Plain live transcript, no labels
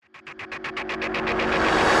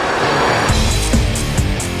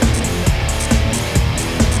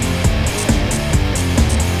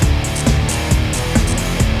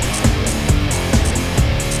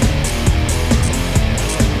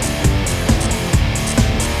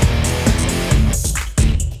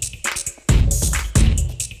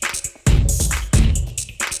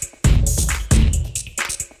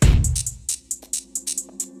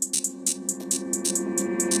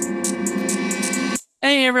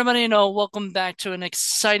everybody, and welcome back to an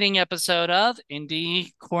exciting episode of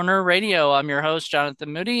Indie Corner Radio. I'm your host,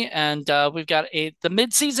 Jonathan Moody, and we've got the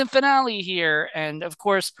mid-season finale here. And of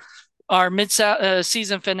course, our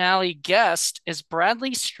mid-season finale guest is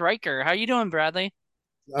Bradley Stryker. How you doing, Bradley?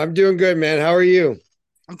 I'm doing good, man. How are you?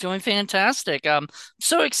 I'm doing fantastic. I'm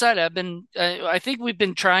so excited. I think we've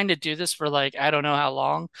been trying to do this for like I don't know how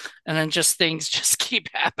long, and then just things just keep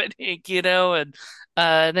happening.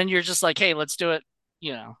 And then you're just like, hey, let's do it,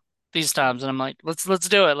 you know, these times, and I'm like, let's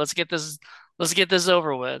do it. Let's get this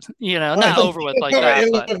over with. I Not over with like that,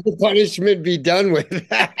 let but the punishment be done with.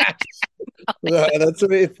 That's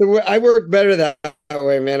it's the way I work better that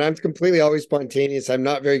way, man. I'm completely always spontaneous. I'm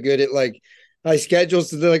not very good at I schedule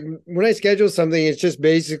so like when I schedule something, it just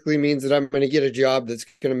basically means that I'm going to get a job that's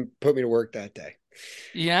going to put me to work that day.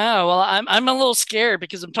 yeah. Well, I'm a little scared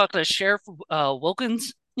because I'm talking to Sheriff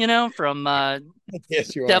Wilkins, from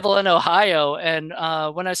Yes, you are. Devil in Ohio, and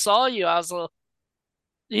when I saw you, I was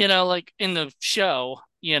like in the show,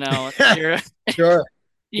 Sure, you're a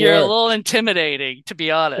sure. little intimidating, to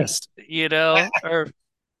be honest, or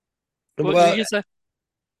what were Well, you say?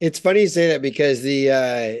 it's funny you say that because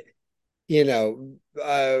you know,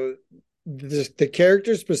 the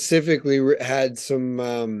character specifically had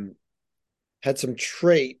some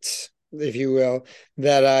traits, if you will,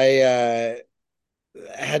 that I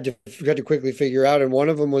had to quickly figure out. And one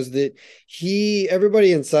of them was that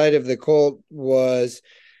everybody inside of the cult was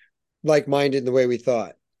like minded in the way we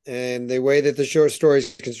thought. And the way that the short story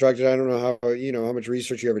is constructed, I don't know how much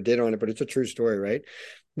research you ever did on it, but it's a true story, right?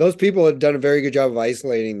 Those people had done a very good job of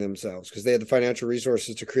isolating themselves because they had the financial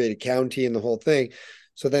resources to create a county and the whole thing.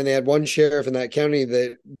 So then they had one sheriff in that county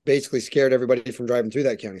that basically scared everybody from driving through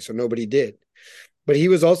that county. So nobody did. But he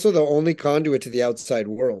was also the only conduit to the outside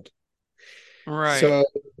world. Right. So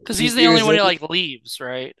Because he's the he only was one who like leaves,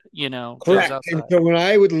 right? Goes correct. And outside. so when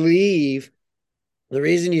I would leave, the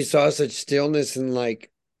reason you saw such stillness and well,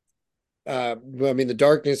 I mean, the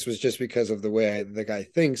darkness was just because of the way the guy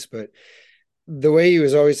thinks, but the way he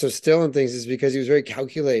was always so still and things is because he was very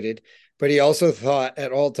calculated, but he also thought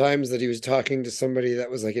at all times that he was talking to somebody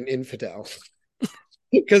that was like an infidel.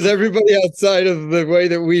 Because everybody outside of the way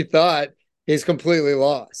that we thought is completely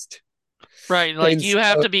lost. Right. Like And you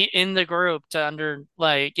have so, to be in the group to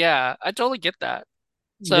yeah, I totally get that.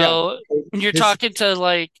 yeah, So when you're his, talking to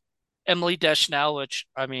like Emily Deschanel, which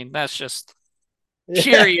I mean, that's just yeah,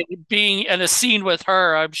 period. Being in a scene with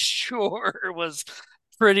her, I'm sure was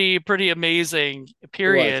pretty amazing. it was.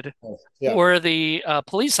 Period. Yeah. Or the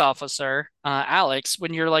police officer, Alex,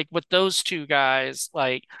 when you're like with those two guys,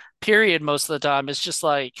 like period, most of the time, it's just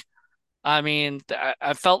like, I mean,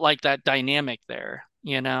 I felt like that dynamic there.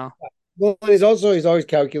 Well, he's always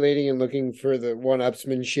calculating and looking for the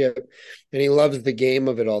one-upsmanship, and he loves the game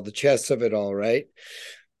of it all, the chess of it all, right?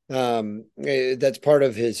 That's part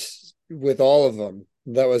of his with all of them.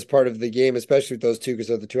 That was part of the game, especially with those two, because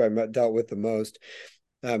they're the two dealt with the most.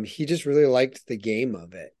 He just really liked the game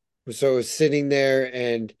of it. So sitting there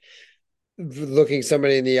and looking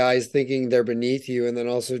somebody in the eyes, thinking they're beneath you, and then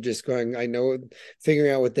also just going, I know,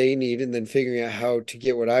 figuring out what they need, and then figuring out how to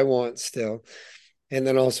get what I want still, and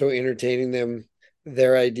then also entertaining them,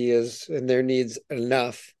 their ideas and their needs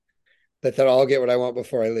enough that I'll get what I want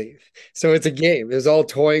before I leave. So it's a game. It's all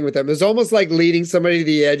toying with them. It's almost like leading somebody to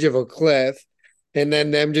the edge of a cliff and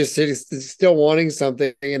then them just sitting still wanting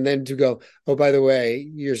something and then to go, oh, by the way,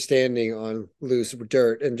 you're standing on loose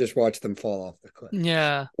dirt and just watch them fall off the cliff.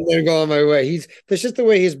 Yeah. And then go on my way. That's just the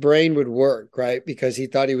way his brain would work, right? Because he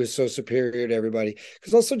thought he was so superior to everybody.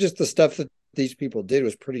 Because also just the stuff that these people did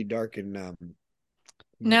was pretty dark and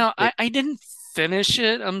Now, it, I didn't finish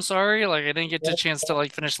it. I'm sorry. Like I didn't get the chance to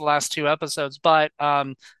like finish the last two episodes, but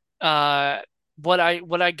uh what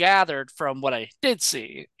I gathered from what I did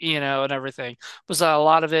see, and everything was that a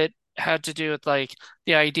lot of it had to do with like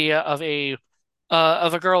the idea of a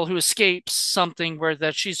girl who escapes something where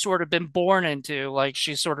that she's sort of been born into, like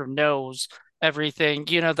she sort of knows everything,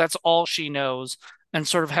 that's all she knows and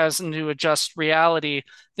sort of has to adjust reality.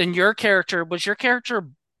 Then your character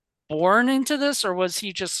born into this, or was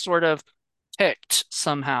he just sort of picked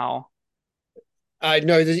somehow? I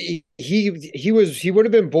know he would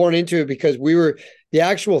have been born into it because we were the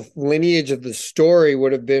actual lineage of the story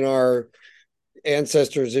would have been our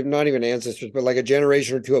ancestors, if not even ancestors, but like a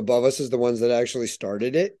generation or two above us is the ones that actually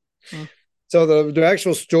started it. Hmm. So the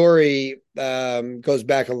actual story goes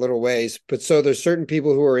back a little ways, but so there's certain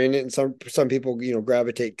people who are in it, and some people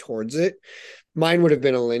gravitate towards it. Mine would have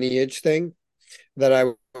been a lineage thing that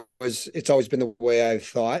I was. It's always been the way I've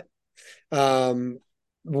thought.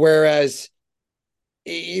 Whereas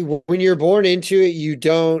when you're born into it, you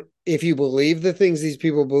don't. if you believe the things these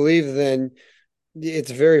people believe, then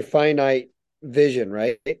it's very finite vision,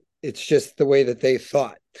 right? It's just the way that they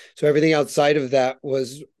thought. So everything outside of that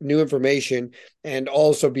was new information, and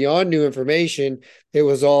also beyond new information, it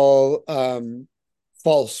was all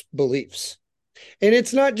false beliefs. And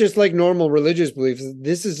it's not just like normal religious beliefs.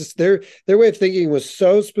 This is just their way of thinking was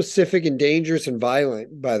so specific and dangerous and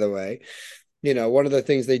violent. By the way, one of the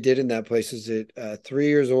things they did in that place is at 3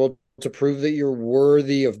 years old, to prove that you're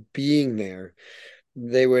worthy of being there,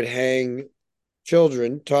 they would hang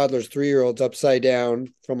children, toddlers, 3 year olds, upside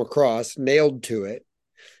down from a cross, nailed to it,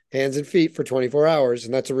 hands and feet for 24 hours.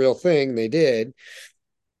 And that's a real thing they did.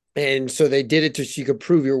 And so they did it so you could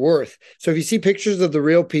prove your worth. So if you see pictures of the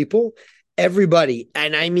real people, everybody,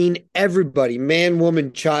 and I mean everybody, man,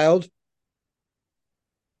 woman, child,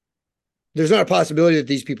 there's not a possibility that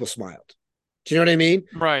these people smiled. Do you know what I mean?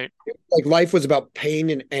 Right. Like life was about pain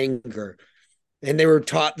and anger. And they were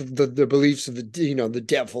taught the beliefs of the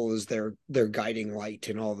devil is their guiding light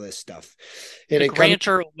and all this stuff. And The it comes,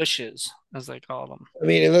 grantor of wishes, as they call them. I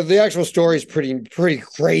mean, the actual story is pretty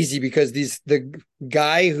crazy because the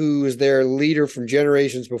guy who was their leader from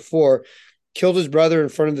generations before killed his brother in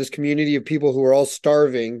front of this community of people who were all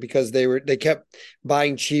starving because they kept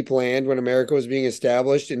buying cheap land when America was being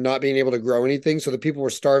established and not being able to grow anything. So the people were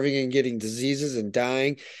starving and getting diseases and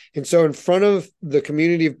dying. And so in front of the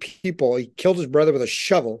community of people, he killed his brother with a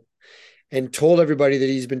shovel and told everybody that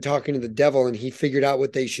he's been talking to the devil and he figured out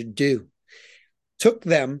what they should do. Took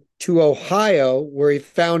them to Ohio, where he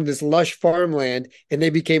found this lush farmland, and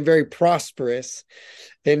they became very prosperous.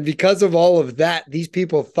 And because of all of that, these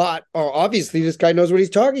people thought, oh, obviously, this guy knows what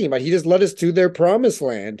he's talking about. He just led us to their promised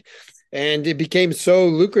land. And it became so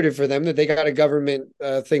lucrative for them that they got a government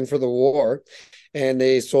thing for the war. And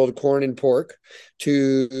they sold corn and pork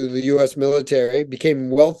to the U.S. military,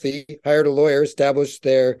 became wealthy, hired a lawyer, established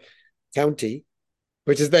their county,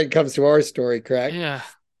 which is then comes to our story, correct? Yeah.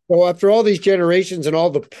 So after all these generations and all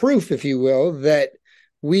the proof, if you will, that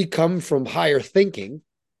we come from higher thinking,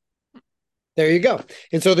 there you go.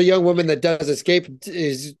 And so the young woman that does escape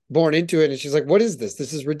is born into it, and she's like, "What is this?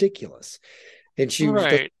 This is ridiculous." And she that's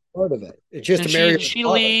Right. part of it. And she has And to marry she her she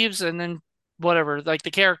father. leaves and then whatever, like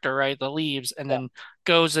the character, right? The leaves and Yeah. then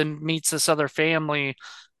goes and meets this other family.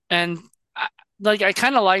 And I, like I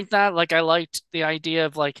kind of like that. Like I liked the idea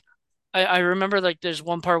of like I remember like there's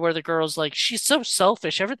one part where the girl's like, she's so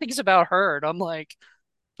selfish. Everything's about her. And I'm like,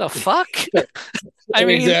 the fuck? I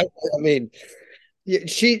mean, Exactly. I mean, yeah,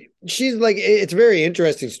 she's like it's a very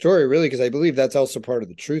interesting story, really, because I believe that's also part of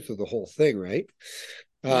the truth of the whole thing, right?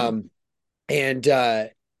 yeah. Um, and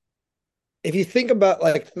if you think about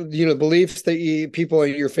like beliefs that people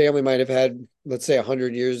in your family might have had, let's say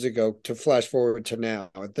 100 years ago, to flash forward to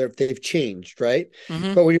now, they've changed, right?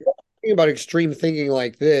 Hmm. But when you're talking about extreme thinking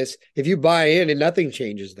like this, if you buy in and nothing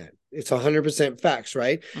changes, then it's 100% facts,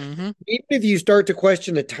 right? Hmm. Even if you start to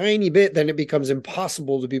question a tiny bit, then it becomes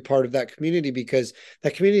impossible to be part of that community because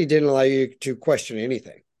that community didn't allow you to question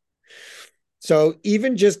anything. So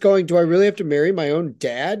even just going, do I really have to marry my own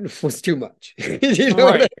dad was too much. You know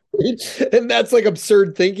what I Right. mean? And that's like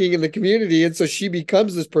absurd thinking in the community. And so she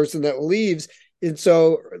becomes this person that leaves. And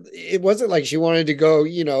so it wasn't like she wanted to go,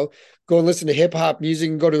 go and listen to hip hop music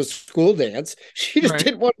and go to a school dance. She just Right.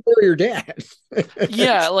 didn't want to marry her dad.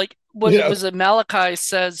 Yeah, like you what know, was it Malachi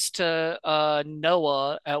says to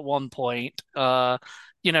Noah at one point,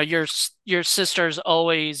 your sister's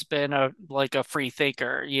always been a like a free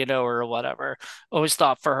thinker, or whatever. Always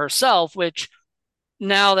thought for herself, which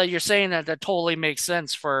now that you're saying that, that totally makes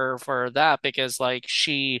sense for that because like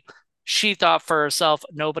she thought for herself,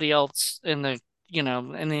 nobody else in the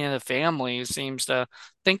family seems to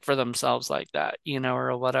think for themselves like that,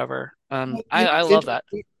 or whatever. I it's love that.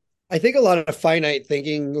 interesting. I think a lot of finite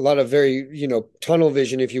thinking, a lot of very, tunnel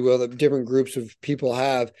vision, if you will, that different groups of people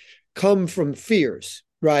have come from fears,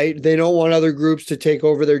 right? They don't want other groups to take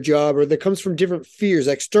over their job, or that comes from different fears,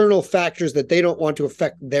 external factors that they don't want to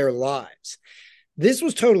affect their lives. This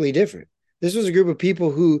was totally different. This was a group of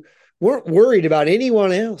people who weren't worried about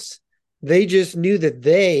anyone else. They just knew that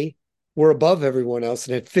they were above everyone else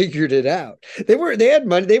and had figured it out. They had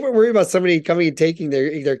money. They weren't worried about somebody coming and taking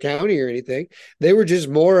their county or anything. They were just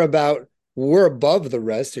more about we're above the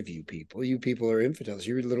rest of you people. You people are infidels.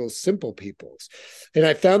 You're little simple peoples. And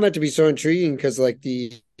I found that to be so intriguing because like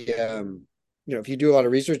if you do a lot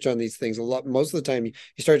of research on these things, most of the time you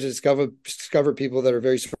start to discover people that are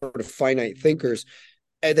very sort of finite thinkers,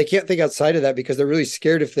 and they can't think outside of that because they're really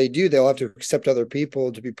scared if they do, they'll have to accept other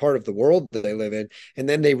people to be part of the world that they live in. And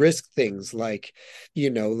then they risk things like,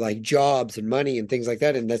 like jobs and money and things like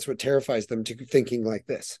that. And that's what terrifies them to thinking like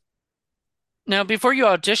this. Now, before you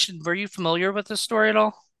auditioned, were you familiar with this story at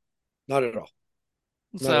all? Not at all.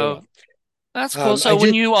 Not at So all. that's cool. I So when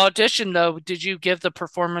just you auditioned, though, did you give the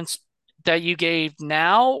performance that you gave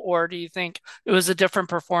now, or do you think it was a different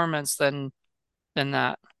performance than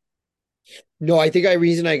that? no, I think I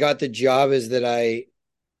reason I got the job is that I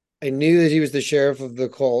knew that he was the sheriff of the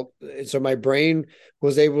cult. So my brain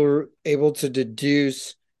was able to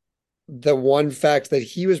deduce the one fact that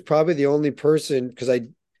he was probably the only person because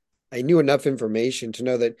I knew enough information to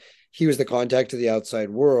know that he was the contact to the outside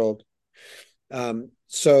world.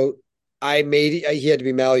 So I made he had to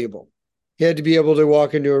be malleable. He had to be able to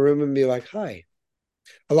walk into a room and be like, "Hi."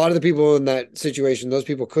 A lot of the people in that situation, those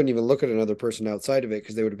people couldn't even look at another person outside of it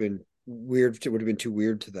because they would have been weird. It would have been too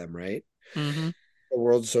weird to them, right? Hmm. The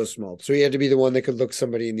world's so small. So he had to be the one that could look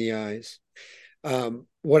somebody in the eyes.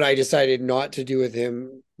 What I decided not to do with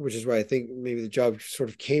him, which is why I think maybe the job sort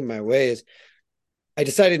of came my way, is I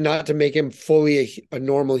decided not to make him fully a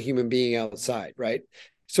normal human being outside, right?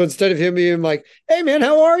 So instead of him being like, "Hey man,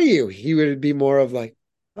 how are you?" he would be more of like,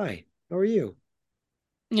 "Hi, how are you?"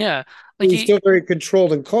 Yeah, like He's he, still very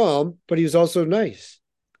controlled and calm, but he was also nice.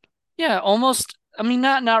 yeah, almost. I mean,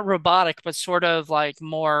 not robotic, but sort of like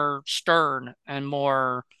more stern and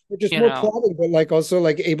more, Just you more know, plotting, but like also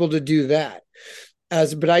like able to do that.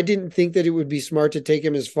 As but I didn't think that it would be smart to take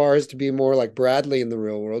him as far as to be more like Bradley in the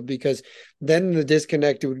real world because then the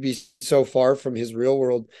disconnect would be so far from his real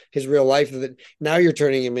world, his real life that now you're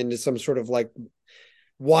turning him into some sort of like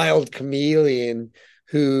wild chameleon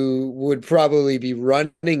who would probably be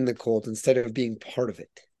running the cult instead of being part of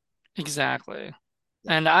it. exactly.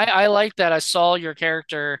 Yeah. And I like that I saw your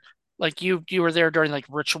character like you were there during like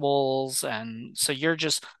rituals and so you're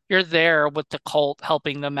there with the cult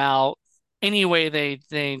helping them out any way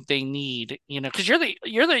they need, you know, because you're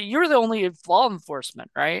the only law enforcement,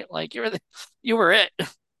 right? Like you were it,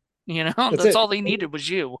 you know, That's that's it. all they needed was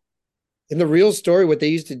you. In the real story, what they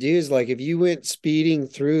used to do is like if you went speeding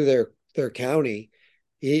through their county,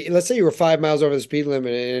 let's say you were 5 miles over the speed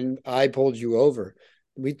limit and I pulled you over,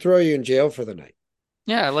 we'd throw you in jail for the night.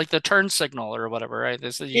 Yeah, like the turn signal or whatever, right?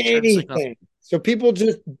 This is you turn signal. Anything. So people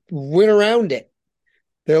just went around it.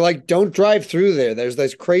 They're like, don't drive through there. There's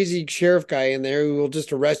this crazy sheriff guy in there who will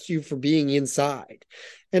just arrest you for being inside.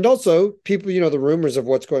 And also, people, the rumors of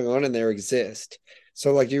what's going on in there exist.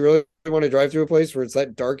 So, like, you really want to drive through a place where it's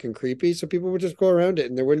that dark and creepy? So people would just go around it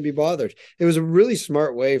and they wouldn't be bothered. It was a really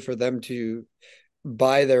smart way for them to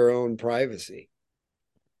buy their own privacy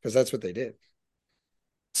because that's what they did.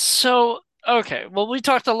 So, okay, well, we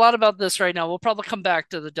talked a lot about this right now. We'll probably come back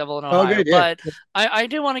to the Devil in Oh, Ohio, good. Yeah. but I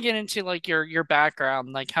do want to get into like your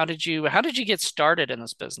background. Like, how did you get started in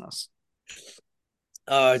this business?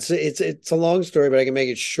 It's a long story, but I can make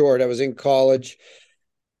it short. I was in college.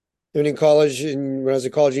 And in college, and when I was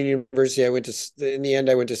at college and university, in the end,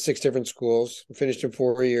 I went to 6 different schools, finished in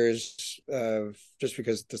 4 years, just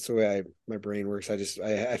because that's the way my brain works.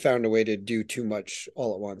 I found a way to do too much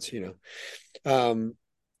all at once.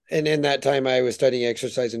 And in that time, I was studying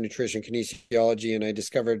exercise and nutrition kinesiology, and I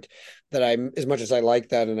discovered that as much as I like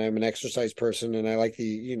that, and I'm an exercise person, and I like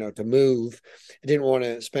to move, I didn't want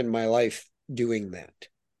to spend my life doing that.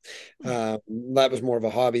 That was more of a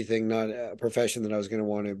hobby thing, not a profession that I was going to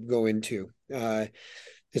want to go into. And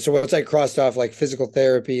so once I crossed off like physical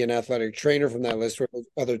therapy and athletic trainer from that list, were the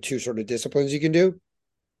other two sort of disciplines you can do.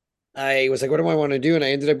 I was like, what do I want to do? And I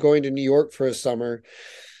ended up going to New York for a summer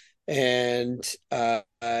and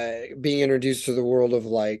being introduced to the world of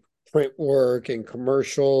like print work and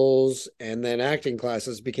commercials, and then acting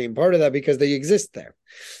classes became part of that because they exist there.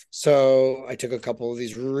 So I took a couple of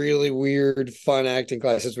these really weird, fun acting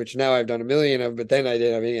classes, which now I've done a million of, but then I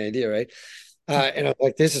didn't have any idea, right? And I'm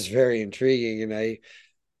like, this is very intriguing. And I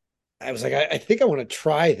was like, I think I want to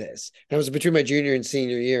try this. And I was between my junior and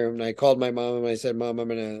senior year. And I called my mom and I said, Mom, I'm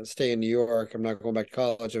going to stay in New York. I'm not going back to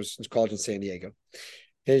college. I was in college in San Diego.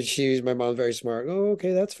 And my mom's very smart. Oh,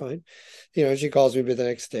 okay, that's fine. She calls me the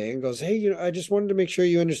next day and goes, "Hey, I just wanted to make sure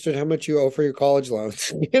you understood how much you owe for your college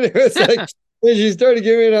loans." It's like, and she started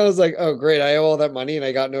giving me, and I was like, "Oh, great! I owe all that money, and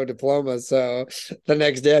I got no diploma." So the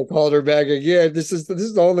next day, I called her back again. This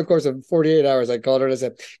is all in the course of 48 hours. I called her and I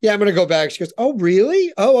said, "Yeah, I'm going to go back." She goes, "Oh,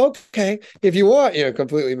 really? Oh, okay. If you want,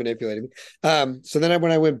 completely manipulating me." So then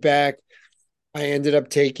when I went back, I ended up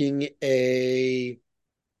taking a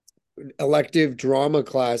elective drama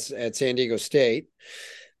class at San Diego State.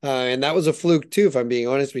 And that was a fluke too, if I'm being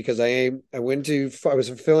honest, because I was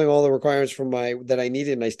fulfilling all the requirements from my that I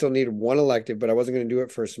needed, and I still needed one elective, but I wasn't going to do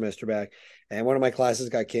it for a semester back. And one of my classes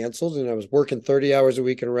got canceled, and I was working 30 hours a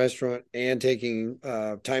week in a restaurant and taking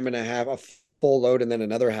time and a half, a full load, and then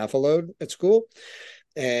another half a load at school.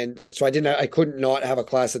 And so I couldn't not have a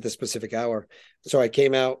class at this specific hour. So I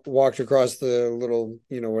came out, walked across the little,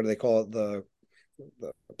 what do they call it? The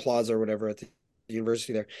plaza or whatever at the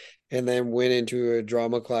university there, and then went into a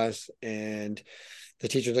drama class. And the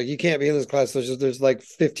teacher's like, "You can't be in this class. There's like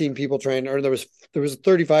 15 people trying, or there was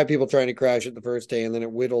 35 people trying to crash it the first day, and then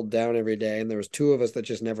it whittled down every day, and there was two of us that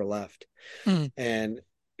just never left, Mm. and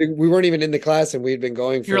we weren't even in the class, and we'd been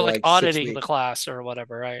going You're for like like six auditing the weeks. class or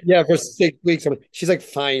whatever, right? Yeah, for 6 weeks. She's like,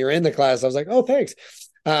 "Fine, you're in the class." I was like, "Oh, thanks."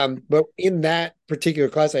 But in that particular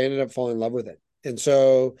class, I ended up falling in love with it. And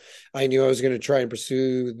so I knew I was going to try and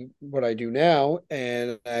pursue what I do now.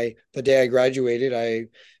 And the day I graduated, I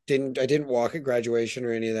didn't walk at graduation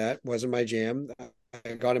or any of that. Wasn't my jam.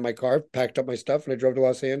 I got in my car, packed up my stuff, and I drove to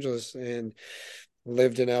Los Angeles and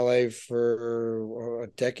lived in LA for a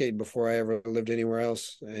decade before I ever lived anywhere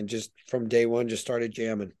else. And just from day one, just started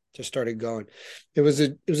jamming, just started going. It was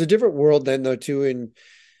a different world then though too, and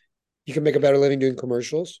you can make a better living doing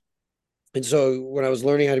commercials. And so when I was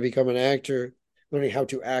learning how to become an actor, learning how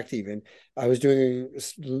to act even, I was doing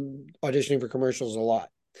auditioning for commercials a lot.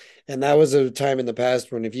 And that was a time in the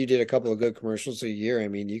past when if you did a couple of good commercials a year, I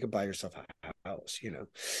mean, you could buy yourself a house. Those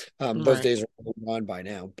Right. days are gone by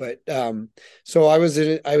now. But so I was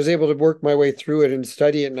able to work my way through it and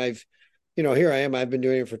study it. And here I am. I've been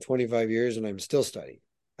doing it for 25 years and I'm still studying.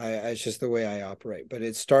 It's just the way I operate. But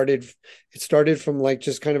it started from like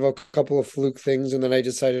just kind of a couple of fluke things, and then I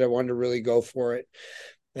decided I wanted to really go for it.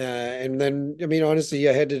 And then, I mean, honestly,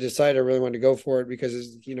 I had to decide I really wanted to go for it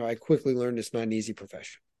because, I quickly learned it's not an easy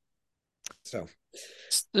profession. So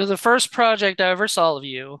The first project I ever saw of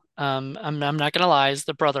you, I'm not gonna lie, is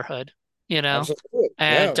the Brotherhood, you know, absolutely.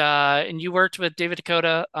 Yeah. and you worked with David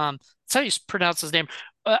Dakota. That's how you pronounce his name.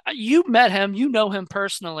 You met him, you know him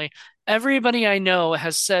personally. Everybody I know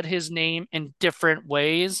has said his name in different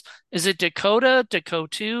ways. Is it Dakota,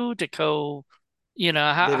 Dakota, Dakota?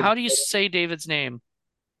 How David, do you say David's name?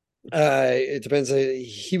 it depends.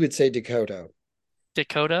 He would say Dakota.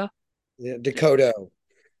 Dakota? Yeah, Dakota.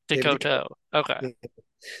 David Dakota. Dakota. Okay.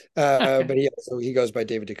 Yeah. Okay. But he goes by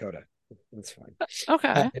David Dakota. That's fine.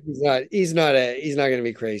 Okay. He's not going to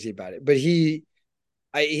be crazy about it. But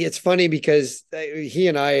it's funny because he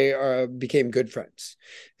and I became good friends,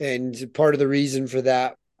 and part of the reason for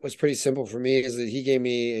that was pretty simple for me is that he gave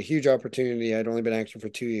me a huge opportunity. I'd only been acting for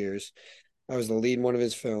 2 years. I was the lead in one of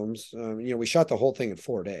his films. We shot the whole thing in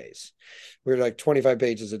 4 days. We were like 25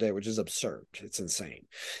 pages a day, which is absurd. It's insane.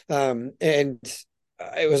 And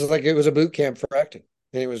it was a boot camp for acting,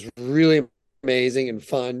 and it was really amazing and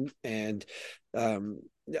fun. And um,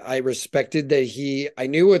 I respected that I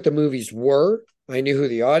knew what the movies were. I knew who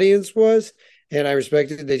the audience was, and I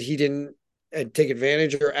respected that he didn't take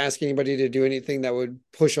advantage or ask anybody to do anything that would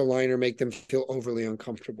push a line or make them feel overly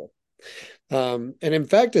uncomfortable. And in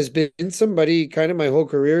fact, has been somebody kind of my whole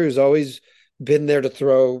career who's always been there to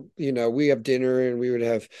throw, we have dinner and we would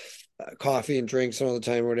have coffee and drinks all the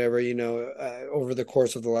time, or whatever, over the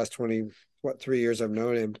course of the last 3 years I've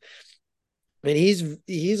known him. And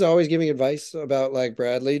he's always giving advice about like,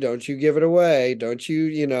 Bradley, don't you give it away. Don't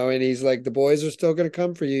and he's like, the boys are still going to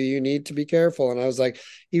come for you. You need to be careful. And I was like,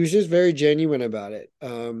 he was just very genuine about it.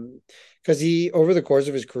 Because he, over the course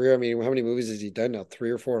of his career, I mean, how many movies has he done now?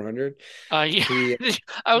 Three or 400. Yeah, He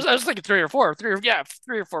I was thinking three or 4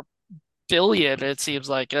 billion. It seems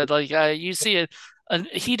like you see it.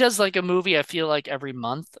 He does like a movie. I feel like every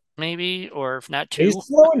month, maybe, or if not two. he's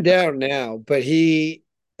slowing down now, but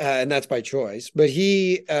and that's by choice. But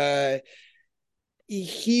he's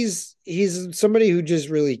somebody who just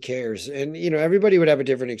really cares, and everybody would have a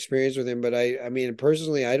different experience with him. But I mean,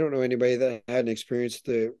 personally, I don't know anybody that had an experience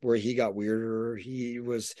where he got weirder or he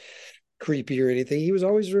was creepy or anything. He was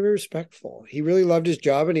always very respectful. He really loved his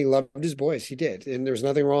job and he loved his boys. He did. And there's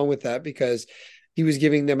nothing wrong with that because he was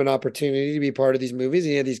giving them an opportunity to be part of these movies.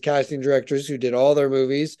 And he had these casting directors who did all their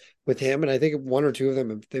movies with him. And I think one or two of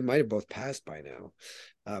them, they might have both passed by now.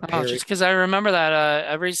 Oh, Perry. just because I remember that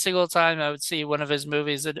every single time I would see one of his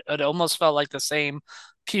movies, it almost felt like the same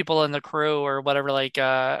people in the crew or whatever. Like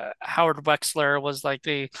Howard Wexler was like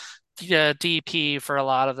the DP for a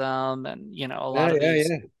lot of them, and a lot Yeah, of yeah, these.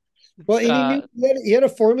 yeah. Well, and he knew Uh, he had a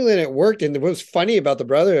formula and it worked. And what was funny about the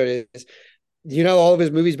Brotherhood is, all of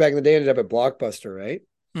his movies back in the day ended up at Blockbuster, right?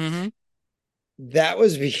 mhm. That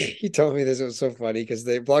was he told me this. It was so funny because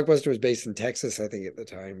the Blockbuster was based in Texas, I think, at the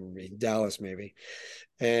time, Dallas maybe.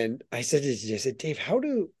 And I said, Dave, how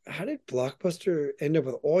did Blockbuster end up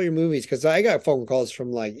with all your movies? Because I got phone calls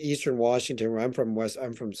from like Eastern Washington, where I'm from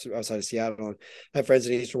outside of Seattle, and I have friends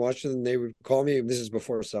in Eastern Washington. And they would call me. This is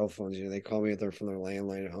before cell phones, they call me from their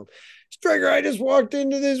landline at home. Stryker, I just walked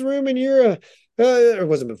into this room, and you're It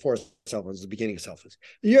wasn't before cell phones, the beginning of cell phones.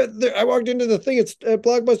 Yeah, I walked into the thing. It's at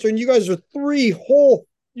Blockbuster, and you guys are three whole.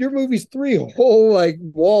 Your movie's three whole like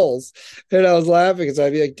walls, and I was laughing because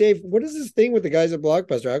I'd be like, Dave, what is this thing with the guys at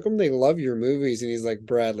Blockbuster? How come they love your movies? And he's like,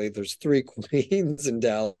 Bradley, there's three queens in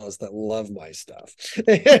Dallas that love my stuff,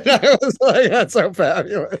 and I was like, that's so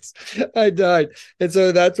fabulous. I died, and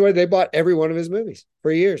so that's why they bought every one of his movies for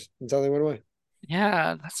years until they went away.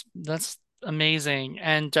 Yeah, that's amazing.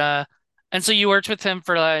 And so you worked with him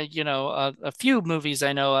for a few movies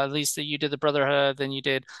I know, at least that you did the Brotherhood, then you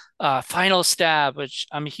did Final Stab, which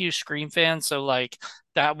I'm a huge Scream fan, so like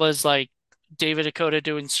that was like David Dakota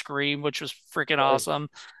doing Scream, which was freaking Right. awesome.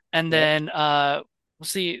 And Yep. then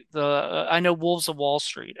see the I know Wolves of Wall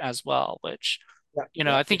Street as well, which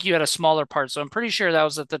Yeah. I Yeah. think you had a smaller part, so I'm pretty sure that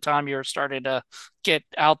was at the time you were starting to get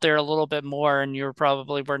out there a little bit more, and you were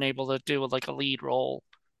probably weren't able to do like a lead role,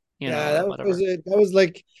 Yeah, or that was whatever. it. That was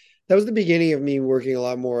like that was the beginning of me working a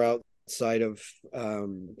lot more outside of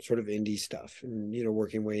sort of indie stuff and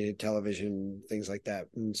working way in television, things like that.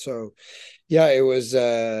 And so yeah, it was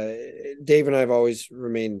Dave and I have always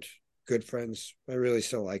remained good friends. I really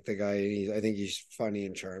still like the guy. I think he's funny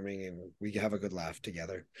and charming and we have a good laugh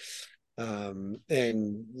together. And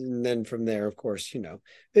then from there, of course,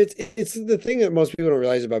 it's the thing that most people don't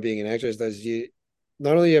realize about being an actor is that you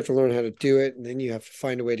not only you have to learn how to do it, and then you have to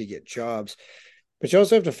find a way to get jobs, but you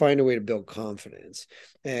also have to find a way to build confidence.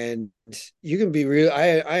 And you can be real.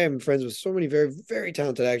 I am friends with so many very, very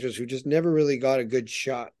talented actors who just never really got a good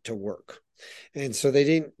shot to work. And so they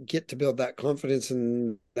didn't get to build that confidence,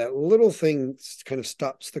 and that little thing kind of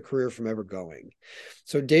stops the career from ever going.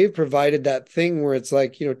 So Dave provided that thing where it's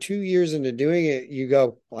like, 2 years into doing it, you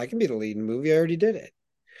go, well, I can be the lead in a movie. I already did it.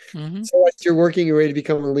 Hmm. So as you're working your way to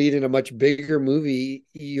become a lead in a much bigger movie,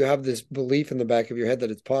 you have this belief in the back of your head that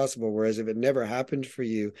it's possible. Whereas if it never happened for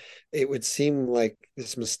you, it would seem like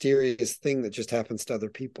this mysterious thing that just happens to other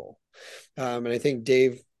people. And I think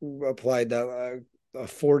Dave applied that,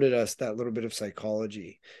 afforded us that little bit of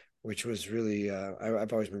psychology, which was really,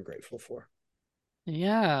 I've always been grateful for.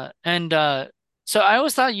 Yeah, and so I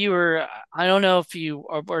always thought you were. I don't know if you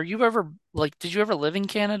are you ever like, did you ever live in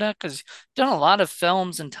Canada? Because you've done a lot of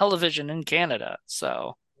films and television in Canada.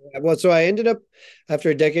 So, Well, so I ended up after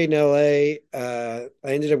a decade in LA, I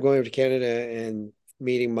ended up going up to Canada and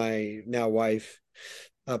meeting my now wife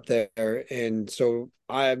up there. And so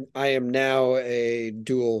I am now a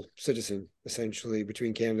dual citizen essentially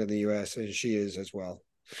between Canada and the US, and she is as well.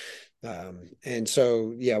 And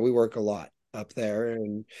so yeah, we work a lot up there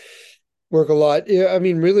and work a lot. Yeah, I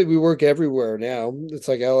mean, really, we work everywhere now. It's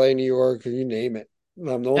like LA, New York, you name it.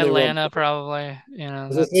 The only real Atlanta probably.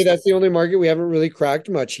 As I say, That's that's the only market we haven't really cracked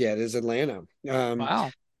much yet is Atlanta.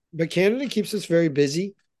 wow. But Canada keeps us very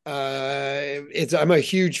busy. It's I'm a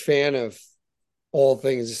huge fan of all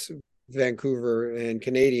things Vancouver and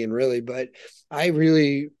Canadian, really, but I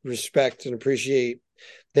really respect and appreciate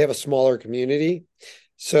they have a smaller community.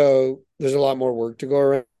 So there's a lot more work to go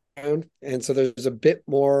around. And so there's a bit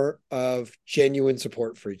more of genuine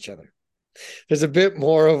support for each other. There's a bit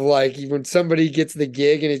more of like when somebody gets the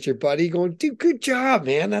gig and it's your buddy going, dude, good job,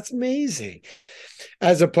 man. That's amazing.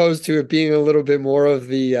 As opposed to it being a little bit more of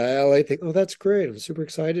the LA thing. Oh, that's great. I'm super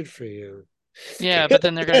excited for you. Yeah, but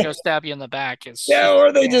then they're gonna go stab you in the back. It's Yeah,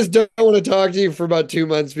 or they yeah. just don't want to talk to you for about 2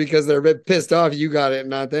 months because they're a bit pissed off you got it,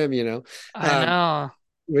 not them. I Um, know.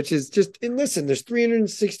 which is just and listen, there's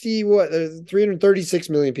 360 what 336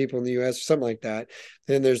 million people in the US, something like that.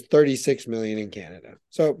 And there's 36 million in Canada.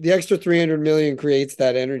 So the extra 300 million creates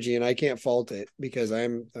that energy, and I can't fault it because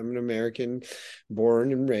I'm an American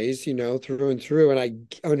born and raised, through and through. And I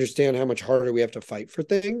understand how much harder we have to fight for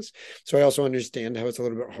things. So I also understand how it's a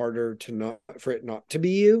little bit harder to not for it not to be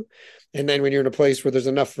you. And then when you're in a place where there's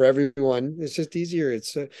enough for everyone, it's just easier.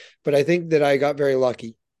 But I think that I got very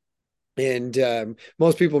lucky, and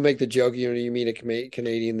most people make the joke, you meet a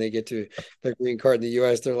Canadian, they get to their green card in the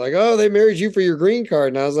US. They're like, oh, they married you for your green card.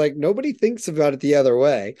 And I was like, nobody thinks about it the other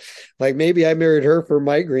way. Like maybe I married her for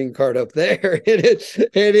my green card up there.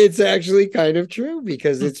 And it's actually kind of true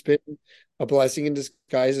because it's been a blessing in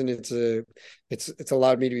disguise. And it's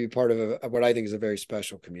allowed me to be part of what I think is a very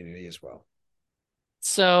special community as well.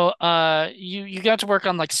 So, you got to work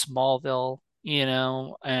on like Smallville,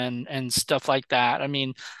 and stuff like that. I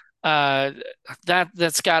mean, uh,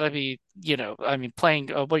 that's got to be, I mean, playing.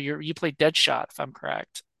 You played Deadshot, if I'm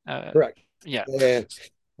correct. Correct. Yeah, Yeah.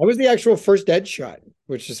 I was the actual first dead shot,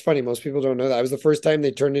 which is funny. Most people don't know that. I was the first time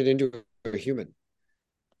they turned it into a human.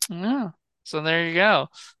 yeah. So there you go.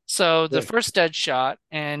 So the Yeah. first Deadshot,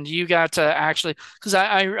 and you got to actually, because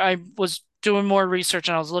I was doing more research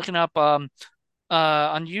and I was looking up.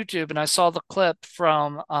 on YouTube, and I saw the clip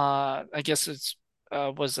from I guess it's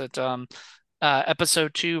was it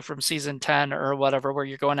episode 2 from season 10 or whatever, where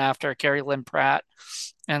you're going after Carrie Lynn Pratt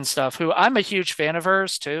and stuff, who I'm a huge fan of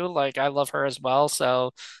hers too. Like I love her as well.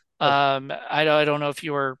 So I don't know if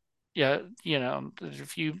you were, yeah,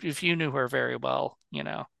 if you knew her very well, you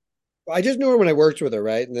know. I just knew her when I worked with her,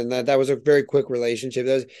 right? And then that was a very quick relationship.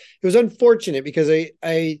 It was unfortunate because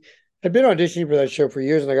I had been auditioning for that show for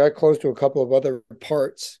years, and I got close to a couple of other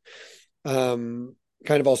parts, kind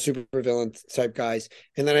of all supervillain type guys,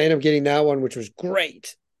 and then I ended up getting that one, which was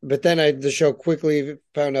great. But then the show quickly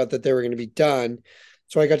found out that they were going to be done,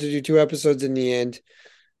 so I got to do 2 episodes in the end.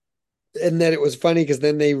 And then it was funny because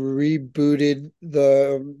then they rebooted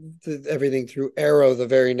everything through Arrow the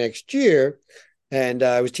very next year, and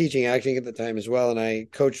I was teaching acting at the time as well, and I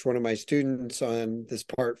coached one of my students on this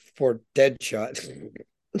part for Deadshot.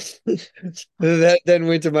 That then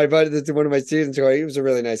went to my buddy, to one of my students. Who he was a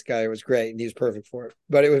really nice guy. It was great, and he was perfect for it.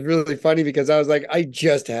 But it was really funny because I was like, I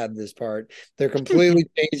just had this part. They're completely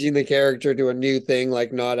changing the character to a new thing,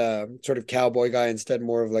 like not a sort of cowboy guy, instead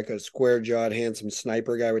more of like a square jawed, handsome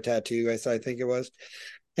sniper guy with tattoos. I think it was.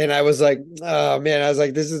 And I was like, oh man, I was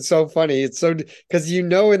like, this is so funny. It's so because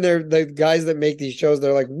and they're the guys that make these shows,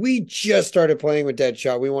 they're like, we just started playing with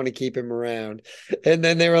Deadshot. We want to keep him around. And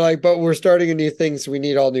then they were like, but we're starting a new thing, so we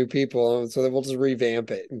need all new people. So then we'll just revamp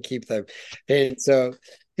it and keep them. And so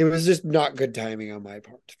it was just not good timing on my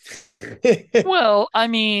part. Well, I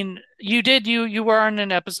mean, you were on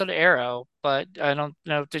an episode of Arrow, but I don't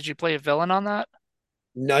know. Did you play a villain on that?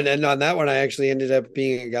 None and on that one, I actually ended up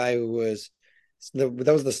being a guy who was that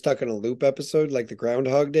was the stuck in a loop episode, like the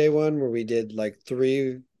Groundhog Day one, where we did like 3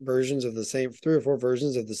 or 4 versions of the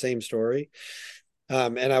same story.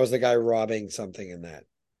 And I was the guy robbing something in that.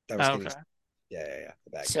 That was getting, Okay.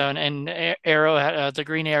 the bad So guy. and Arrow had the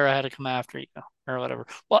Green Arrow had to come after you or whatever.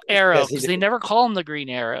 Well, Arrow, Yes, he because they did. never call him the Green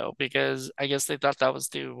Arrow because I guess they thought that was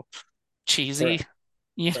too cheesy, Correct.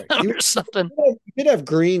 you Correct. know, or something. He did have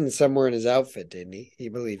green somewhere in his outfit, didn't he? He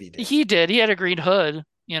believe he did. He did. He had a green hood,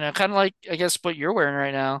 kind of like I guess what you're wearing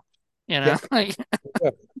right now, Yeah. like.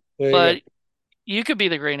 Yeah. There you But you could be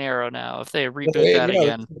the Green Arrow now if they go. reboot that Yeah,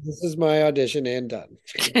 again. this is my audition and done.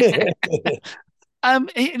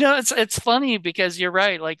 It's funny because you're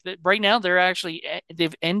right. Like right now,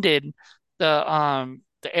 they've ended the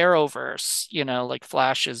Arrowverse. Like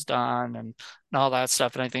Flash is done and all that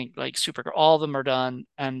stuff. And I think like Supergirl, all of them are done.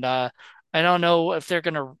 And I don't know if they're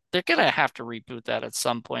gonna have to reboot that at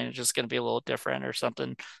some point. It's just gonna be a little different or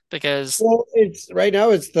something because Well, it's right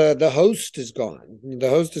now. It's the host is gone. The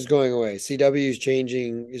host is going away. CW is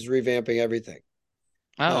changing, is revamping everything.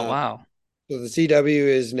 oh Uh, wow. so the CW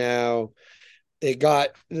is now. It got.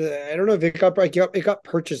 I don't know if it got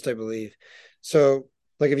purchased. I believe. So,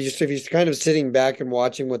 like, if you're kind of sitting back and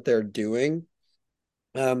watching what they're doing,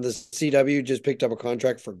 the CW just picked up a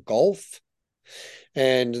contract for golf,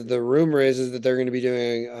 and the rumor is that they're going to be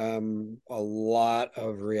doing a lot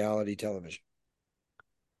of reality television.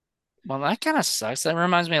 Well, that kind of sucks. That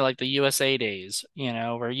reminds me of like the USA days,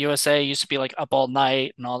 where USA used to be like up all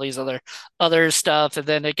night and all these other stuff, and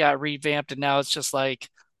then it got revamped, and now it's just like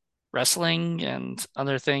wrestling and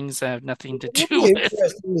other things that have nothing to It'll do be with.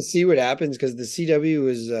 interesting to see what happens because the CW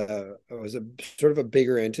was a sort of a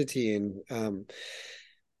bigger entity, and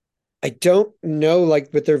I don't know,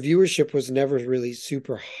 like, but their viewership was never really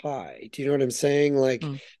super high. Do you know what I'm saying? Like,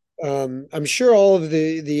 Hmm. I'm sure all of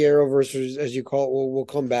the Arrowverse, as you call it, will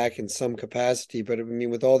come back in some capacity, but I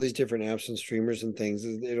mean, with all these different apps and streamers and things,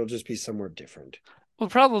 it'll just be somewhere different. Will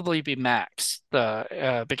probably be Max,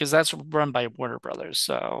 the because that's run by Warner Brothers,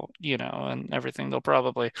 so and everything.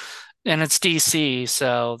 And it's DC,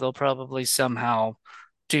 so they'll probably somehow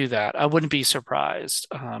do that. I wouldn't be surprised.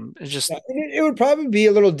 It's just Yeah, and it would probably be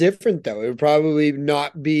a little different though. It would probably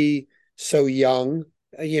not be so young.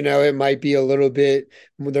 It might be a little bit,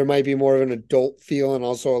 there might be more of an adult feel and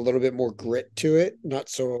also a little bit more grit to it, not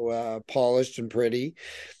so polished and pretty.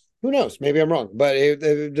 Who knows? Maybe I'm wrong, but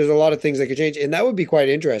there's a lot of things that could change. And that would be quite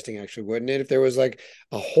interesting, actually, wouldn't it? If there was like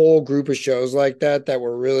a whole group of shows like that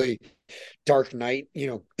were really Dark Knight,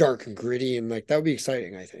 dark and gritty, and like that would be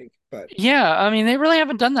exciting, I think. But Yeah, I mean, they really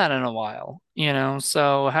haven't done that in a while,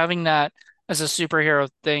 so having that as a superhero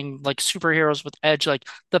thing, like superheroes with edge, like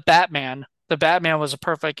the Batman was a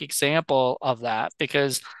perfect example of that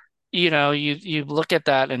because, you look at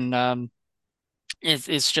that and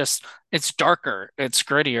it's darker, it's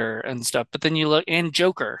grittier and stuff. But then you look in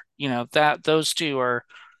Joker, that those two are,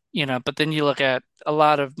 but then you look at a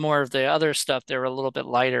lot of more of the other stuff, they're a little bit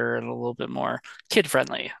lighter and a little bit more kid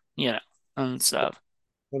friendly, and stuff,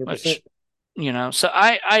 which 100%. so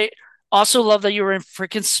I Also, love that you were in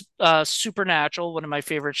freaking Supernatural, one of my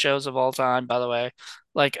favorite shows of all time, by the way.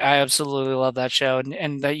 Like, I absolutely love that show,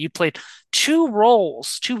 and that you played two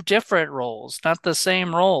roles, two different roles, not the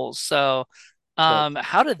same roles. So, Right.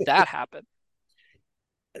 how did that happen?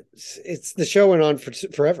 It's the show went on for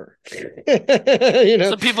forever. You know,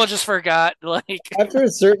 So people just forgot, like, after a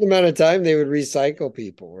certain amount of time, they would recycle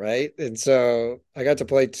people, right? And so I got to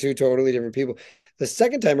play two totally different people. The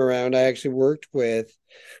second time around, I actually worked with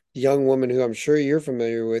a young woman who I'm sure you're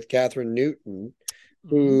familiar with, Catherine Newton,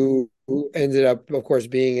 mhm. who ended up, of course,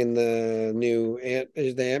 being in the new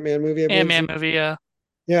is the Ant-Man movie, I believe Ant-Man she. movie, yeah.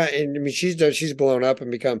 Yeah, and I mean she's blown up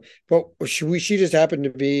and become, but she just happened to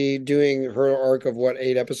be doing her arc of what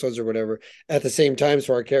 8 episodes or whatever at the same time,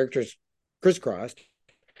 so our characters crisscrossed.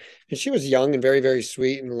 And she was young and very, very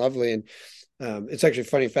sweet and lovely. And it's actually a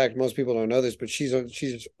funny fact. Most people don't know this, but she's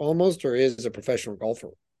almost or is a professional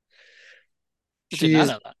golfer. I did She not is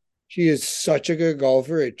know that. she is such a good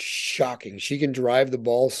golfer. It's shocking. She can drive the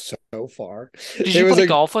ball so far. Did It you was play a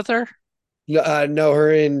golf with her? no,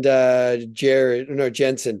 her and Jared, no,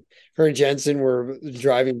 Jensen. Her and Jensen were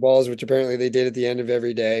driving balls, which apparently they did at the end of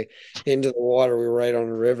every day into the water. We were right on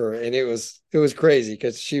a river, and it was crazy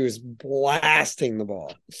because she was blasting the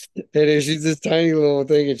ball. And she's this tiny little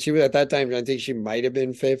thing, and she was at that time, I think she might have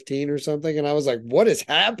been 15 or something. And I was like, "What is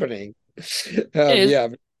happening?" Is Yeah,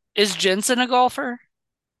 is Jensen a golfer?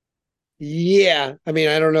 yeah. I mean,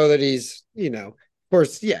 I don't know that of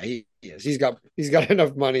course, yeah, he is. He's got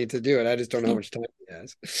enough money to do it. I just don't know how much time he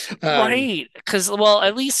has. Right. Because, well,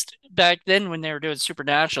 at least back then when they were doing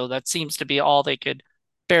Supernatural, that seems to be all they could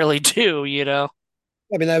barely do, you know?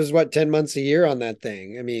 I mean, that was what, 10 months a year on that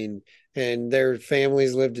thing. I mean, and their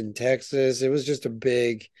families lived in Texas. It was just a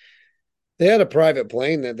big, they had a private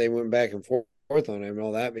plane that they went back and forth on and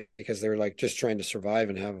all that because they were like just trying to survive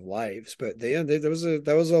and have lives. But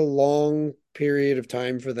that was a long period of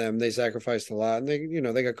time for them. They sacrificed a lot and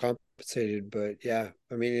they got compensated. But yeah,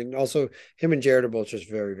 I mean, and also him and Jared are both just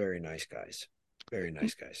very, very nice guys. Very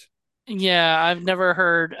nice guys. Yeah, I've never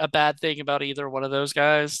heard a bad thing about either one of those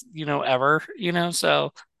guys, ever,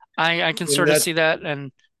 so I can And sort of that's see that.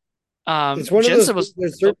 And it's one of those Jensen was,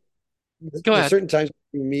 there's oh, certain go there's ahead. certain times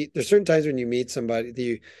there's certain times when you meet somebody that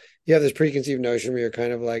you have this preconceived notion where you're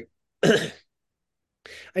kind of like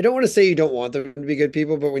I don't want to say you don't want them to be good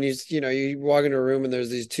people, but when you walk into a room and there's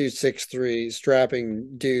these two 6'3"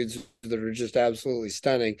 strapping dudes that are just absolutely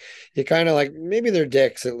stunning, you kind of like maybe they're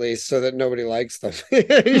dicks at least so that nobody likes them.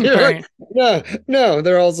 You're like, Right. no, no,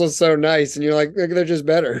 they're also so nice, and you're like, they're just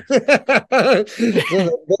better. So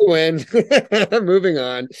they win. Moving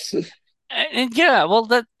on. And yeah, well,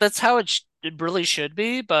 that's how it really should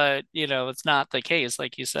be, but it's not the case.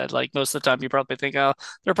 Like you said, like most of the time, you probably think, oh,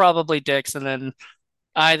 they're probably dicks, and then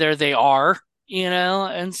either they are,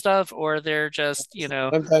 and stuff, or they're just,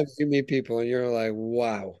 Sometimes you meet people and you're like,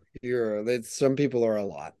 wow, some people are a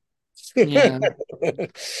lot. yeah.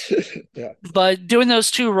 Yeah, But doing those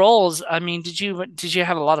two roles, I mean, did you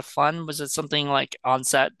have a lot of fun? Was it something like on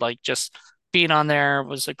set, like just being on there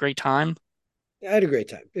was a great time? I had a great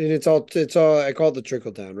time, and it's all I call it the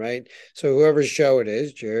trickle down, right? So whoever's show it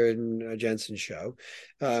is, Jared and Jensen's show,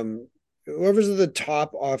 um, whoever's at the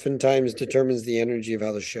top oftentimes determines the energy of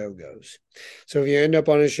how the show goes. So if you end up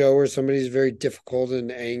on a show where somebody's very difficult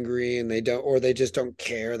and angry, and they just don't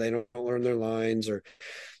care, they don't learn their lines, or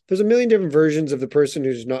there's a million different versions of the person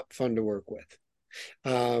who's not fun to work with.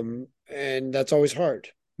 And that's always hard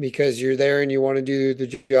because you're there and you want to do the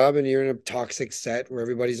job and you're in a toxic set where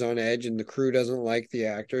everybody's on edge and the crew doesn't like the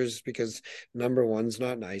actors because number one's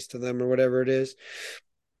not nice to them or whatever it is.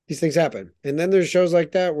 These things happen. And then there's shows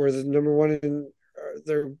like that where the number one and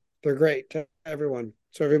they're great to everyone.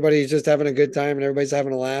 So everybody's just having a good time and everybody's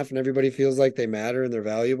having a laugh and everybody feels like they matter and they're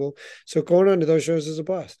valuable. So going on to those shows is a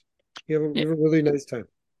blast. You have a really nice time.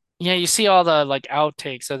 Yeah, you see all the like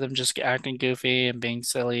outtakes of them just acting goofy and being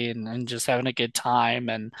silly and just having a good time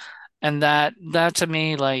and that to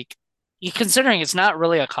me like you considering it's not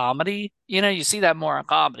really a comedy, you see that more in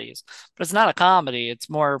comedies, but it's not a comedy. It's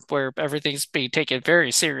more where everything's being taken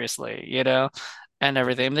very seriously, and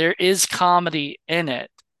everything. There is comedy in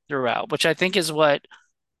it throughout, which I think is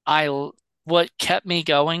I what kept me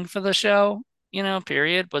going for the show,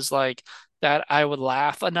 period, was like that I would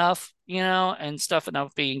laugh enough, and stuff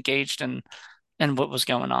enough be engaged in what was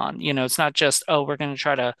going on. It's not just, oh, we're going to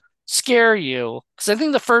try to scare you. Because I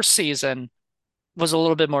think the first season was a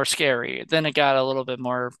little bit more scary. Then it got a little bit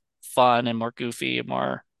more fun and more goofy and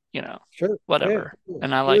more, Sure. Yeah. whatever.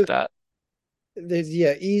 And I It like was that.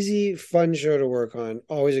 Yeah, easy, fun show to work on.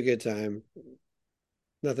 Always a good time.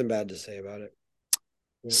 Nothing bad to say about it.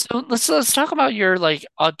 So let's talk about your like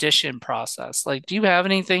audition process. Like, do you have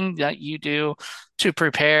anything that you do to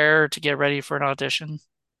prepare to get ready for an audition?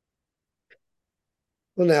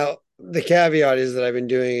 Well, now the caveat is that I've been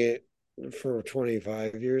doing it for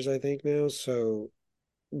 25 years, I think now. So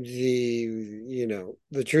the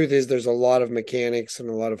truth is there's a lot of mechanics and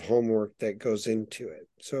a lot of homework that goes into it.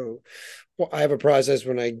 So well, I have a process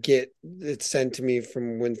when I get it sent to me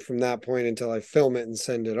from that point until I film it and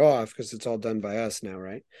send it off because it's all done by us now,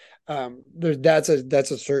 right? That's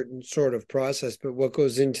a certain sort of process, but what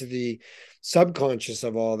goes into the subconscious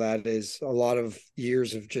of all that is a lot of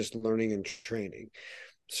years of just learning and training.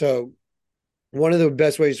 So one of the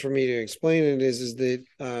best ways for me to explain it is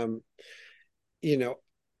that you know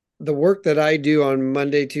the work that I do on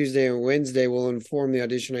Monday, Tuesday, and Wednesday will inform the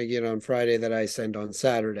audition I get on Friday that I send on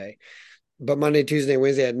Saturday. But Monday, Tuesday, and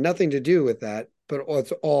Wednesday had nothing to do with that. But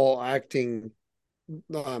it's all acting.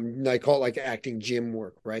 I call it like acting gym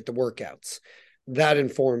work, right? The workouts that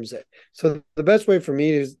informs it. So the best way for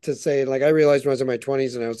me is to say, like, I realized when I was in my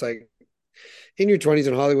 20s, and I was like, in your 20s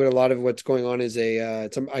in Hollywood, a lot of what's going on is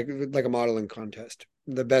like a modeling contest.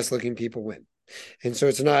 The best looking people win. And so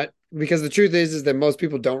it's not because the truth is that most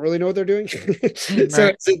people don't really know what they're doing. Mm, So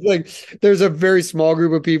right. it's like there's a very small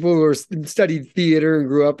group of people who are studied theater and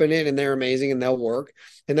grew up in it and they're amazing and they'll work.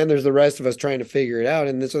 And then there's the rest of us trying to figure it out.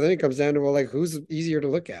 And so then it comes down to, well, like, who's easier to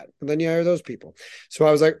look at? And then you hire those people. So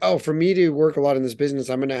I was like, oh, for me to work a lot in this business,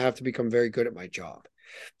 I'm going to have to become very good at my job.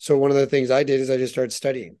 So one of the things I did is I just started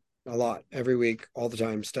studying a lot every week, all the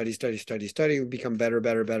time, study, study, study, study, become better,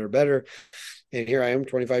 better, better, better. And here I am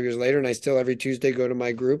 25 years later, and I still every Tuesday go to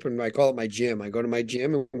my group and I call it my gym. I go to my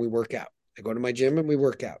gym and we work out. I go to my gym and we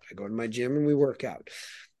work out. I go to my gym and we work out.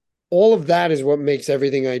 All of that is what makes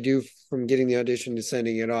everything I do from getting the audition to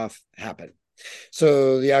sending it off happen.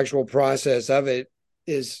 So the actual process of it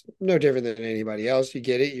is no different than anybody else. You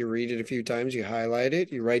get it, you read it a few times, you highlight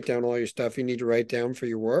it, you write down all your stuff you need to write down for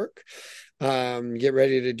your work. Get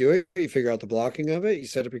ready to do it. You figure out the blocking of it. You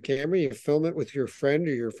set up your camera. You film it with your friend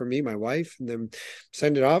or for me, my wife, and then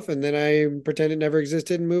send it off. And then I pretend it never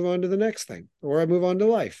existed and move on to the next thing, or I move on to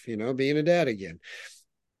life. Being a dad again.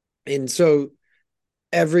 And so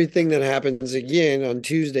everything that happens again on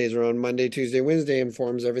Tuesdays or on Monday, Tuesday, Wednesday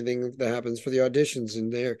informs everything that happens for the auditions in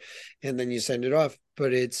there. And then you send it off.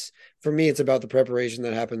 But for me, it's about the preparation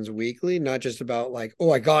that happens weekly, not just about like,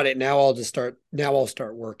 oh, I got it. Now I'll start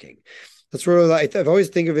working. That's really, I've always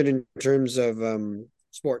think of it in terms of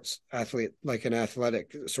sports athlete, like an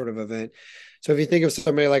athletic sort of event. So if you think of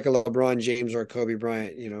somebody like a LeBron James or a Kobe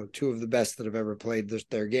Bryant, two of the best that have ever played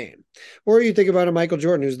their game. Or you think about a Michael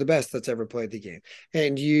Jordan, who's the best that's ever played the game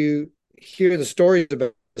and you hear the stories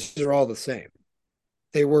about this, they're all the same.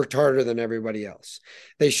 They worked harder than everybody else.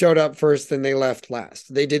 They showed up first and they left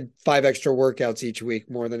last. They did 5 extra workouts each week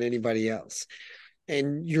more than anybody else.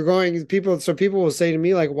 And so people will say to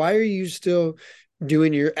me, like, why are you still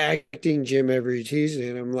doing your acting gym every Tuesday?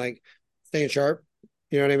 And I'm like, staying sharp.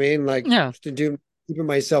 You know what I mean? Like Yeah. to do keeping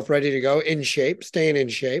myself ready to go in shape, staying in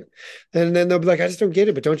shape. And then they'll be like, I just don't get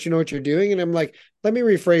it, but don't you know what you're doing? And I'm like, let me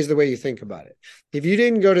rephrase the way you think about it. If you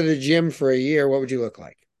didn't go to the gym for a year, what would you look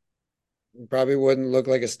like? You probably wouldn't look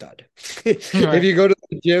like a stud. If Right. you go to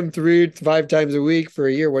the gym 3 to 5 times a week for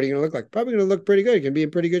a year, what are you going to look like? Probably going to look pretty good. You can be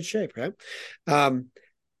in pretty good shape, right? Um,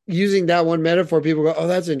 Using that one metaphor, people go, "Oh,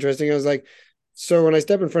 that's interesting." I was like, "So when I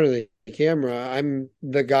step in front of the camera, I'm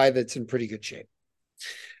the guy that's in pretty good shape."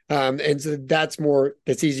 And so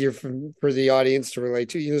that's easier for the audience to relate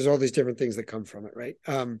to. There's all these different things that come from it, right?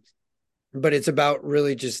 But it's about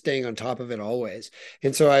really just staying on top of it always.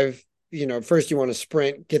 And so first you want to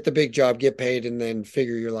sprint, get the big job, get paid, and then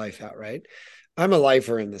figure your life out, right? I'm a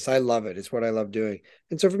lifer in this. I love it. It's what I love doing.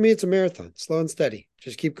 And so for me, it's a marathon, slow and steady.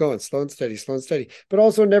 Just keep going, slow and steady, slow and steady. But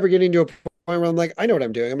also never getting to a point where I'm like, I know what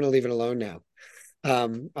I'm doing. I'm going to leave it alone now.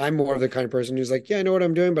 I'm more of the kind of person who's like, yeah, I know what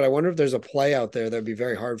I'm doing, but I wonder if there's a play out there that'd be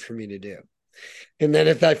very hard for me to do. And then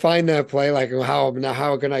if I find that play, like, well,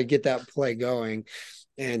 how can I get that play going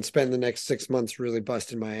and spend the next 6 months really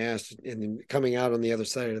busting my ass and then coming out on the other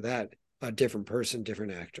side of that, a different person,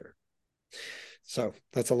 different actor. So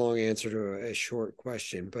that's a long answer to a short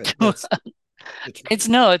question, but that's the It's truth.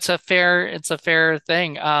 no, it's a fair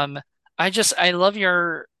thing. I love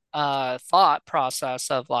your thought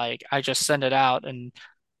process of like I just send it out and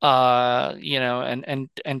and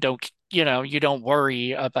you don't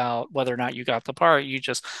worry about whether or not you got the part. You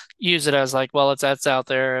just use it as like, well, that's out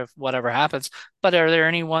there if whatever happens. But are there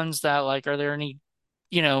any ones that like are there any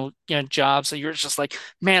jobs that you're just like,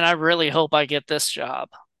 man, I really hope I get this job,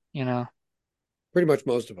 you know? Pretty much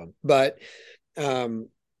most of them. But um,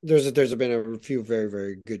 there's been a few very,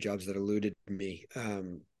 very good jobs that eluded me,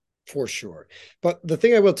 for sure. But the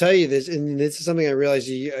thing I will tell you this, and this is something I realized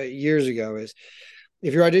years ago, is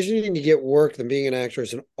if you're auditioning to get work, then being an actor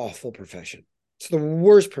is an awful profession. It's the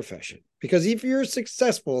worst profession because if you're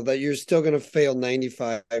successful, that you're still going to fail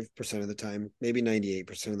 95% of the time, maybe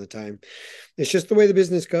 98% of the time. It's just the way the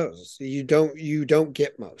business goes. You don't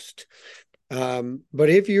get most. But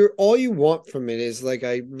if you're all you want from it is like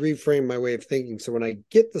I reframe my way of thinking. So when I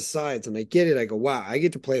get the sides and I get it, I go, wow, I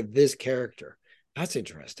get to play this character. That's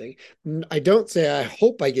interesting. I don't say I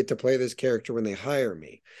hope I get to play this character when they hire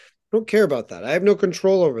me. I don't care about that. I have no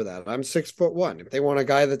control over that. I'm 6'1". If they want a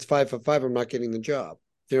guy that's 5'5", I'm not getting the job.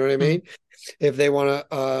 Do you know what I Mm, mean? If they want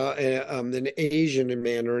an Asian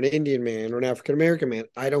man or an Indian man or an African American man,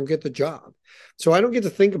 I don't get the job. So I don't get to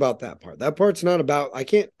think about that part. That part's not about, I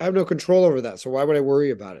can't, I have no control over that. So why would I worry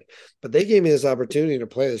about it? But they gave me this opportunity to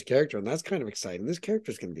play this character, and that's kind of exciting. This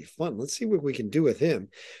character is going to be fun. Let's see what we can do with him.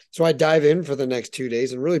 So I dive in for the next 2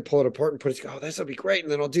 days and really pull it apart and put it, oh, this will be great.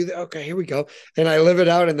 And then I'll do that. Okay, here we go. And I live it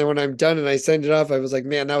out. And then when I'm done and I send it off, I was like,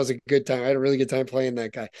 man, that was a good time. I had a really good time playing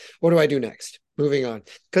that guy. What do I do next? Moving on,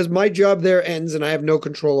 because my job there ends and I have no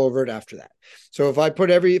control over it after that. So if I put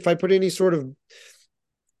any sort of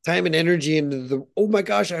time and energy into the oh my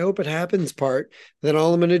gosh, I hope it happens part, then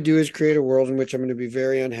all I'm going to do is create a world in which I'm going to be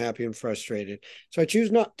very unhappy and frustrated. So I choose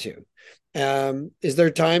not to. Is there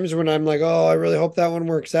times when I'm like, oh, I really hope that one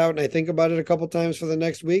works out, and I think about it a couple times for the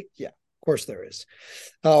next week? Yeah, of course there is.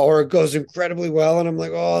 Or it goes incredibly well, and I'm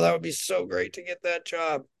like, oh, that would be so great to get that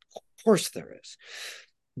job. Of course there is,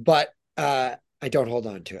 but I don't hold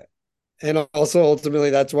on to it. And also ultimately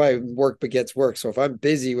that's why work begets work. So if I'm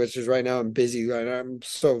busy, which is right now I'm busy, and I'm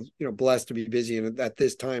so blessed to be busy and at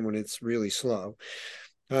this time when it's really slow.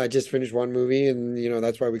 I just finished one movie, and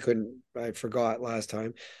that's why we couldn't. I forgot last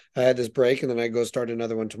time. I had this break, and then I go start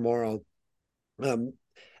another one tomorrow. Um,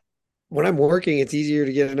 when I'm working, it's easier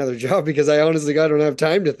to get another job because I honestly I don't have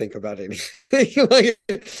time to think about anything. Like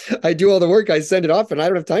I do all the work, I send it off, and I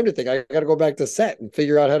don't have time to think. I got to go back to set and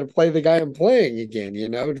figure out how to play the guy I'm playing again.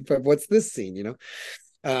 But what's this scene?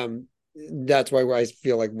 Um, that's why I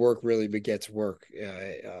feel like work really begets work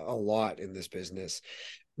a lot in this business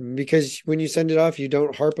because when you send it off, you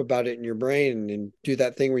don't harp about it in your brain and do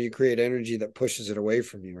that thing where you create energy that pushes it away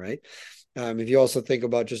from you, right? If you also think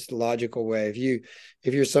about just the logical way,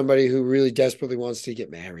 if you're somebody who really desperately wants to get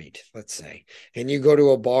married, let's say, and you go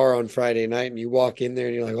to a bar on Friday night and you walk in there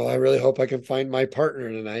and you're like, oh, I really hope I can find my partner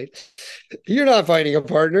tonight. You're not finding a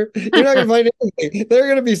partner. You're not going to find anything. They're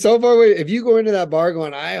going to be so far away. If you go into that bar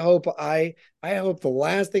going, I hope the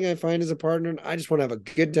last thing I find is a partner, and I just want to have a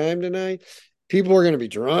good time tonight. People are going to be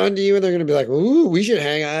drawn to you, and they're going to be like, "Ooh, we should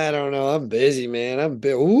hang." I don't know. I'm busy, man.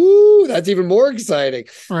 Ooh, that's even more exciting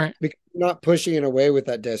right. because you're not pushing it away with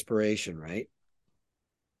that desperation, right?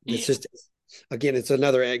 It's Yeah. just, again, it's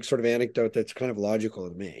another sort of anecdote that's kind of logical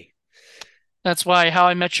to me. That's why How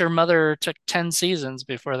I Met Your Mother took 10 seasons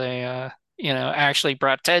before they actually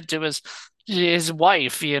brought Ted to his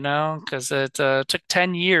wife, because it took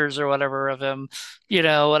 10 years or whatever of him,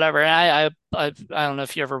 whatever. And I don't know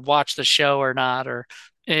if you ever watched the show or not, or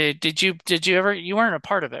did you ever, you weren't a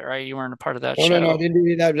part of it, right? You weren't a part of that Oh no, no, I show. didn't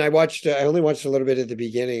do that. And I watched. I only watched a little bit at the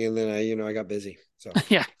beginning, and then I got busy. So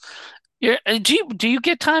Yeah. Yeah. Do you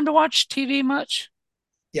get time to watch TV much?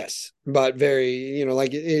 yes, but very,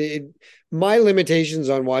 like my limitations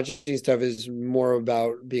on watching stuff is more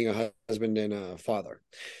about being a husband and a father.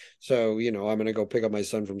 So, I'm going to go pick up my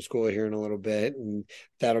son from school here in a little bit, and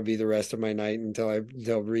that'll be the rest of my night until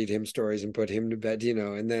they'll read him stories and put him to bed,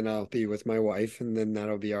 and then I'll be with my wife, and then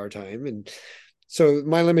that'll be our time. And so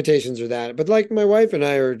my limitations are that. But like my wife and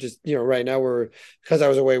I are just, right now because I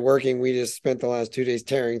was away working, we just spent the last 2 days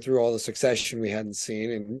tearing through all the Succession we hadn't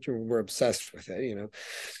seen, and we're obsessed with it.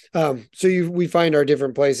 So we find our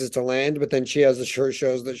different places to land, but then she has the short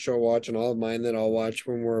shows that she'll watch, and all of mine that I'll watch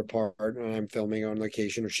when we're apart and I'm filming on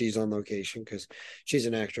location or she's on location because she's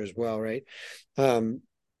an actor as well, right? Um,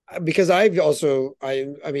 because I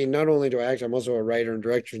mean, not only do I act, I'm also a writer and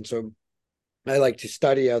director, and so I like to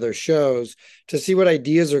study other shows to see what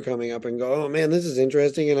ideas are coming up and go, oh man, this is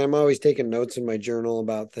interesting, and I'm always taking notes in my journal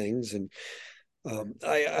about things, and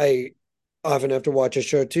I often have to watch a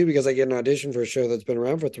show too because I get an audition for a show that's been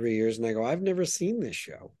around for 3 years, and I go, I've never seen this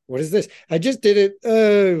show. What is this? I just did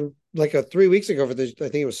it like 3 weeks ago for this. I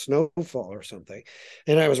think it was Snowfall or something,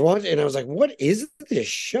 and I was watching, and I was like, what is this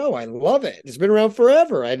show? I love it. It's been around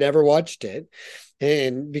forever. I never watched it,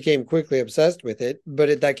 and became quickly obsessed with it.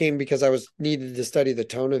 But that came because I was needed to study the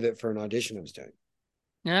tone of it for an audition I was doing.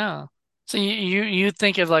 Yeah. So you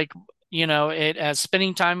think of like, it as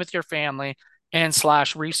spending time with your family, and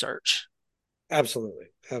slash research. Absolutely.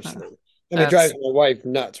 Uh, Absolutely. I mean, it drives That's my wife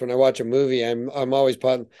nuts when I watch a movie. I'm always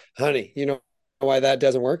putting, honey, you know why that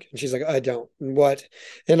doesn't work? And she's like, I don't. What?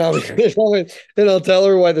 And I'll and I'll tell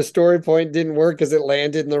her why the story point didn't work because it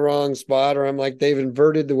landed in the wrong spot, or I'm like, they've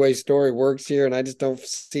inverted the way story works here, and I just don't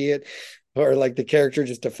see it. Or like the character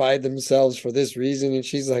just defied themselves for this reason. And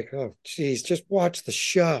she's like, oh, geez, just watch the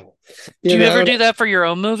show. Do You you ever know, do that for your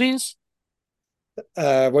own movies?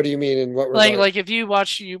 what do you mean? In what Like regard? like if you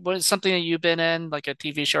watch you what something that you've been in, like a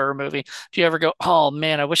TV show or a movie, do you ever go, "Oh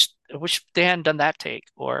man, I wish they hadn't done that take,"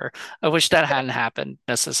 or "I wish that hadn't happened Oh,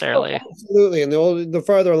 necessarily." absolutely. And the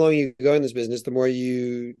farther along you go in this business, the more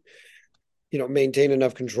maintain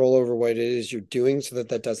enough control over what it is you're doing so that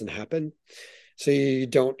that doesn't happen. So you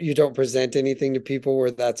don't present anything to people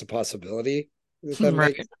where that's a possibility, if that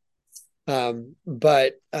makes. Right.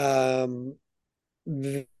 But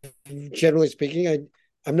generally speaking,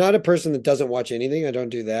 I'm not a person that doesn't watch anything. I don't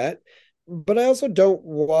do that, but I also don't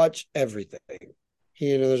watch everything.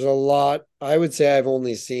 There's a lot. I would say I've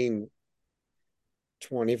only seen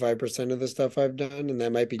 25% of the stuff I've done, and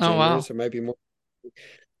that might be Oh wow. generous. It might be more.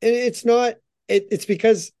 And it's not it's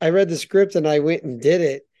because I read the script and I went and did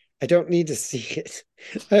it. I don't need to see it.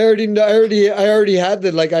 I already had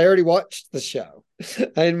the like I already watched the show.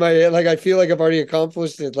 And my like I feel like I've already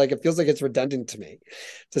accomplished it. Like it feels like it's redundant to me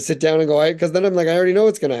to sit down and go, because then I'm like, I already know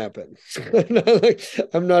what's gonna happen.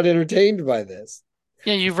 I'm not entertained by this.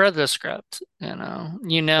 Yeah, you've read the script,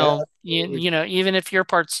 Yeah, even if your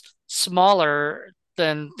part's smaller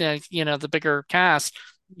than the bigger cast,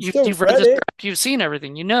 you still you've read read the it. script, you've seen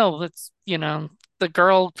everything. You know, the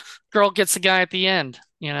girl gets the guy at the end,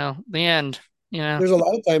 the end, you know. There's a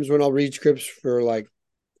lot of times when I'll read scripts for like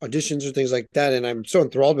auditions or things like that, and I'm so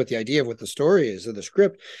enthralled with the idea of what the story is of the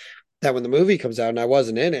script that when the movie comes out and I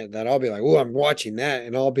wasn't in it, that I'll be like, oh, I'm watching that.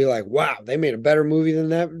 And I'll be like, wow, they made a better movie than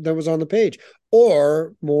that was on the page.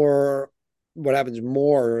 Or more, what happens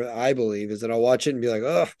more, I believe, is that I'll watch it and be like,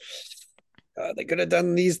 oh, they could have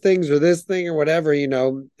done these things or this thing or whatever.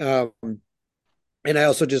 And I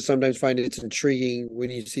also just sometimes find it's intriguing when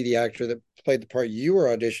you see the actor that played the part you were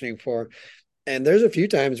auditioning for. And there's a few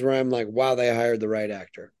times where I'm like, wow, they hired the right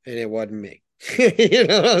actor and it wasn't me.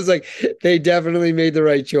 I was like, they definitely made the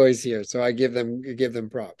right choice here. So I give them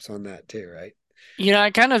props on that too, right?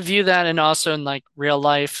 I kind of view that and also in like real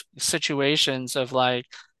life situations of like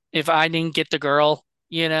if I didn't get the girl,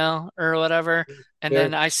 or whatever, and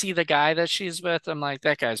then Sure. I see the guy that she's with, I'm like,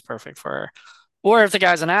 that guy's perfect for her. Or if the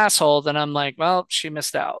guy's an asshole, then I'm like, well, she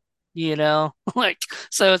missed out, Like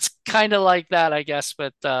so it's kind of like that, I guess,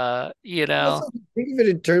 with Also, think of it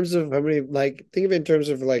in terms of how many, like, think of it in terms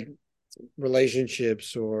of like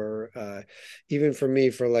relationships or even for me,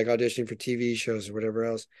 for like auditioning for TV shows or whatever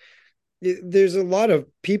else. There's a lot of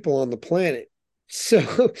people on the planet.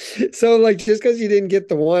 So, so like just because you didn't get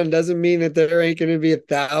the one doesn't mean that there ain't going to be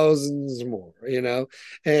thousands more.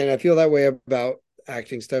 And I feel that way about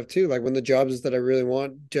acting stuff too. Like when the jobs that I really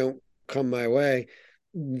want don't come my way,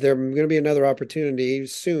 there going to be another opportunity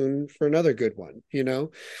soon for another good one.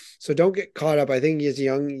 So don't get caught up. I think as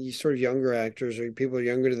sort of younger actors or people who are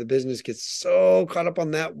younger to the business get so caught up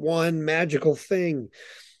on that one magical thing.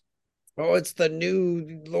 Oh, it's the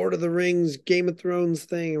new Lord of the Rings, Game of Thrones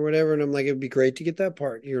thing or whatever. And I'm like, it'd be great to get that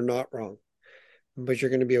part. You're not wrong, but you're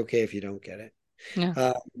going to be okay if you don't get it.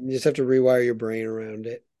 yeah. You just have to rewire your brain around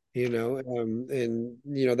it. And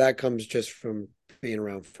that comes just from being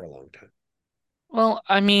around for a long time. Well,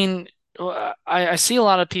 I mean, I see a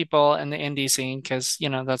lot of people in the indie scene because,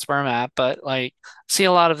 that's where I'm at, but like see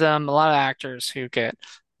a lot of them, a lot of actors who get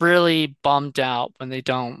really bummed out when they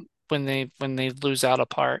don't, when they lose out a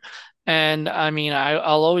part. And I mean,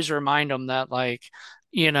 I'll always remind them that like,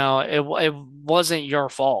 it wasn't your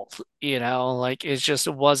fault, like it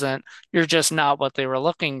wasn't, you're just not what they were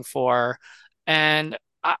looking for. And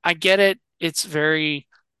I get it. It's very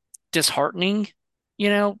disheartening,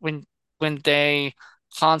 when they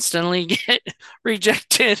constantly get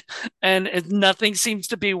rejected and nothing seems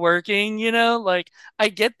to be working. Like I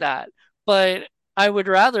get that, but I would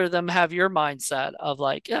rather them have your mindset of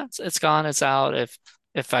like, yeah, it's gone, it's out.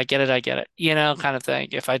 If I get it, I get it, kind of thing.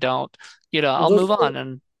 If I don't, There's I'll move also on.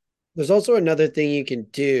 And there's also another thing you can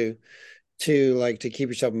do to keep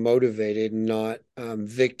yourself motivated and not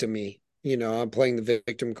victimy. I'm playing the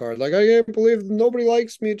victim card. Like I can't believe nobody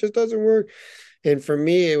likes me. It just doesn't work. And for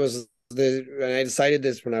me, it was and I decided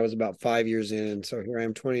this when I was about 5 years in. And so here I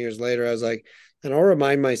am 20 years later. I was like, and I'll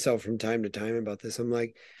remind myself from time to time about this. I'm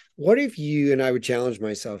like, what if and I would challenge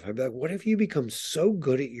myself, I'd be like, what if you become so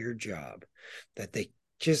good at your job that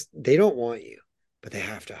they don't want you, but they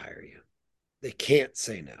have to hire you? They can't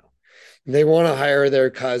say no. They want to hire their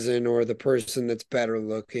cousin or the person that's better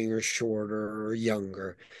looking or shorter or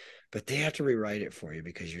younger, but they have to rewrite it for you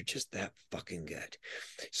because you're just that fucking good.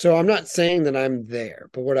 So I'm not saying that I'm there,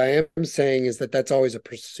 but what I am saying is that that's always a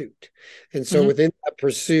pursuit. And so Hmm. within that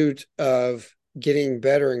pursuit of getting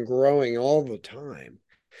better and growing all the time,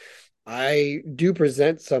 I do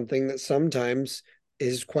present something that sometimes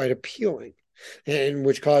is quite appealing and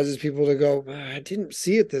which causes people to go, "Ah, I didn't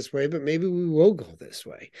see it this way, but maybe we will go this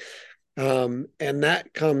way." And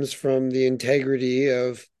that comes from the integrity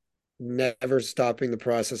of never stopping the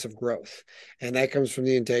process of growth. And that comes from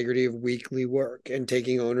the integrity of weekly work and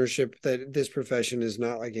taking ownership that this profession is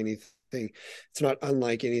not like anything. It's not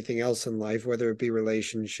unlike anything else in life, whether it be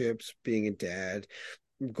relationships, being a dad,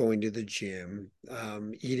 going to the gym,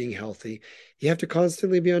 eating healthy. You have to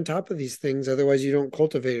constantly be on top of these things. Otherwise, you don't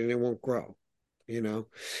cultivate it and it won't grow, you know?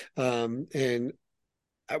 And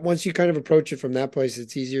once you kind of approach it from that place,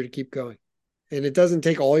 it's easier to keep going. And it doesn't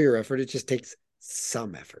take all your effort, it just takes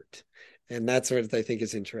some effort. And that's what I think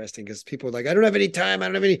is interesting because people are like, I don't have any time. I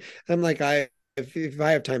don't have any. I'm like, if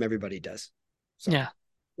I have time, everybody does. So, Yeah,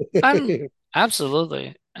 I'm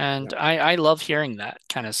absolutely. yeah. And I love hearing that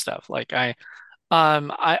kind of stuff. Like I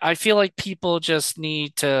feel like people just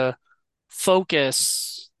need to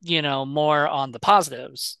focus, more on the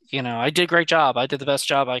positives. I did a great job. I did the best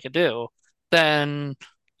job I could do. Then,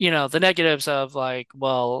 the negatives of like,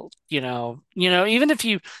 well, even if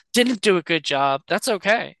you didn't do a good job, that's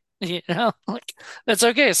okay. Like that's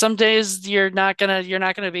okay. Some days you're not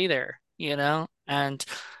gonna be there, and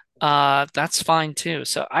that's fine too.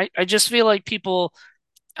 So I just feel like people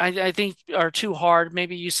I think are too hard.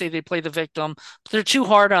 Maybe you say they play the victim, but they're too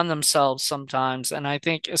hard on themselves sometimes. And I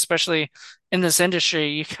think especially in this industry,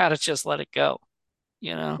 you gotta just let it go,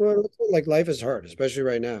 you know? Well, like life is hard, especially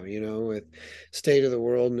right now, with state of the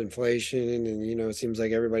world and inflation, and it seems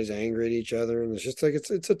like everybody's angry at each other, and it's just like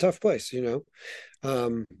it's a tough place.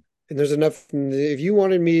 And there's enough. If you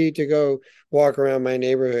wanted me to go walk around my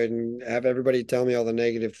neighborhood and have everybody tell me all the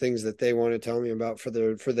negative things that they want to tell me about for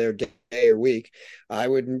their day or week, I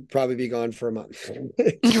would probably be gone for a month.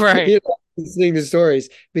 Right. Listening to stories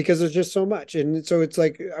because there's just so much. And so it's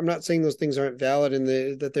like I'm not saying those things aren't valid and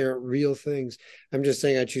that they aren't real things. I'm just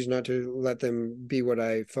saying I choose not to let them be what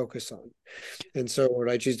I focus on. And so what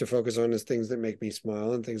I choose to focus on is things that make me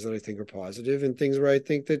smile and things that I think are positive and things where I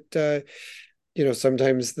think that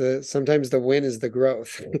sometimes the win is the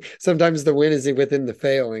growth. Sometimes the win is within the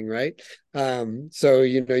failing, right? So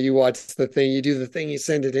you watch the thing, you do the thing, you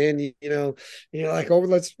send it in, you're like, oh,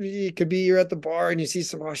 it could be you're at the bar and you see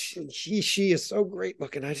some, oh, she is so great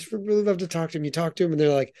looking. I just would really love to talk to him. You talk to him and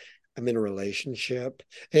they're like, I'm in a relationship.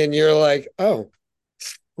 And you're like, oh,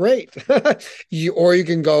 great. Or you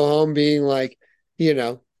can go home being like,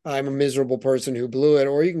 I'm a miserable person who blew it.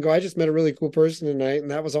 Or you can go, I just met a really cool person tonight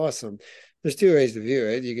and that was awesome. There's two ways to view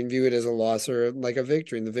it. You can view it as a loss or like a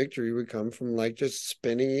victory. And the victory would come from like just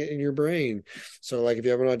spinning it in your brain. So like if you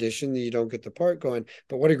have an audition, you don't get the part going.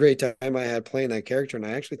 But what a great time I had playing that character. And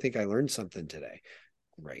I actually think I learned something today.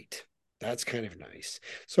 Great. That's kind of nice.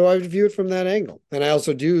 So I would view it from that angle. And I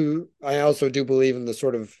also do believe in the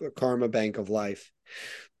sort of karma bank of life.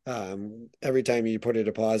 Every time you put a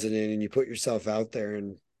deposit in and you put yourself out there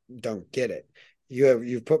and don't get it,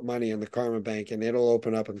 you've put money in the karma bank and it'll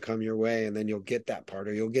open up and come your way, and then you'll get that part,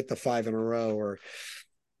 or you'll get the five in a row, or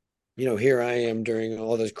here I am during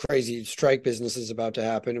all this crazy strike business is about to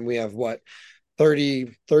happen, and we have what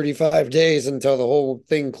 35 days until the whole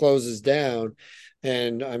thing closes down.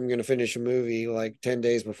 And I'm going to finish a movie like 10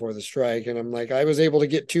 days before the strike. And I'm like, I was able to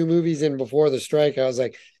get two movies in before the strike. I was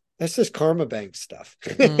like, that's just karma bank stuff.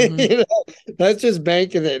 Hmm. That's just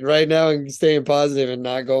banking it right now and staying positive and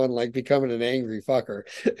not going like becoming an angry fucker.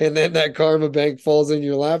 And then that karma bank falls in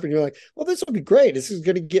your lap and you're like, well, this will be great. This is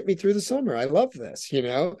going to get me through the summer. I love this.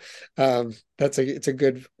 It's a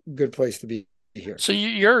good place to be here. So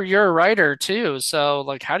you're a writer too. So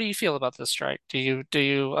like, how do you feel about this strike? Do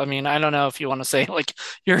you? I mean, I don't know if you want to say like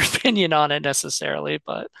your opinion on it necessarily,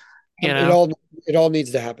 but you Um, it know. all it all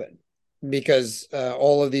needs to happen because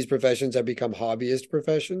all of these professions have become hobbyist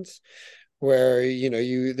professions where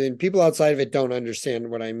you then people outside of it don't understand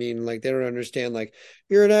what I mean. Like they don't understand like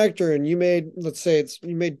you're an actor and you made, let's say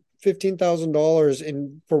you made $15,000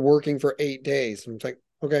 in for working for 8 days. And it's like,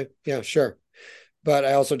 okay, yeah, sure. But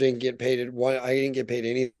I also didn't get paid I didn't get paid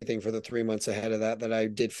anything for the 3 months ahead of that I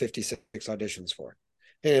did 56 auditions for.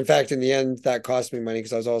 And in fact, in the end, that cost me money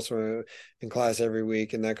because I was also in class every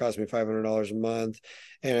week, and that cost me $500 a month.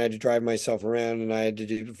 And I had to drive myself around, and I had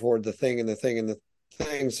to afford the thing and the thing and the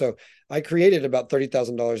thing. So I created about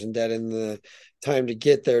 $30,000 in debt in the time to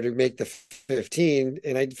get there to make the 15,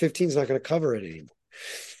 and 15 is not going to cover it anymore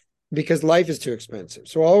because life is too expensive.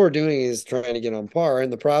 So all we're doing is trying to get on par.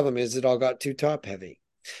 And the problem is it all got too top heavy.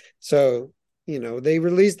 So, they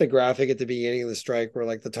released the graphic at the beginning of the strike where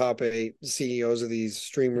like the top 8 CEOs of these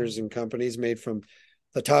streamers and companies made from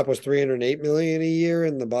the top was 308 million a year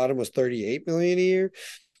and the bottom was 38 million a year.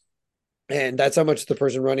 And that's how much the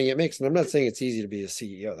person running it makes. And I'm not saying it's easy to be a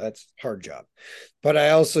CEO. That's a hard job. But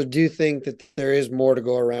I also do think that there is more to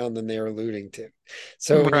go around than they're alluding to.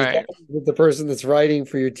 So when you talk Right. with the person that's writing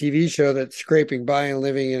for your TV show that's scraping by and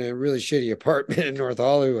living in a really shitty apartment in North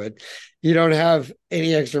Hollywood, you don't have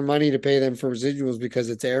any extra money to pay them for residuals because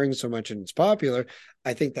it's airing so much and it's popular.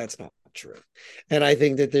 I think that's not true. And I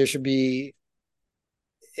think that there should be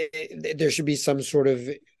some sort of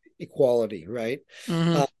equality, right?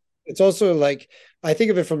 Hmm. Uh, it's also like I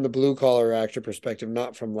think of it from the blue collar actor perspective,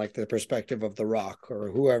 not from like the perspective of The Rock or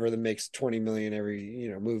whoever that makes 20 million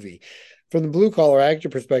every movie. From the blue collar actor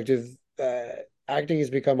perspective, acting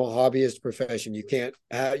has become a hobbyist profession. You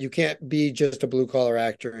can't be just a blue collar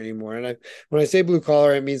actor anymore. And when I say blue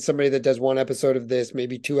collar, I mean somebody that does one episode of this,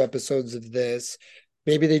 maybe two episodes of this.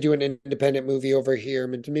 Maybe they do an independent movie over here.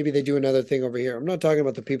 Maybe they do another thing over here. I'm not talking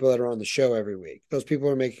about the people that are on the show every week. Those people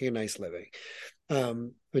are making a nice living.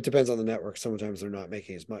 It depends on the network. Sometimes they're not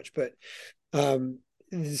making as much, but um,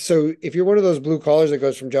 so if you're one of those blue collars that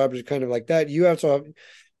goes from job to kind of like that, you have to have,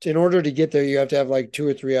 in order to get there, you have to have like two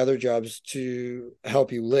or three other jobs to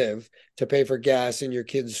help you live, to pay for gas in your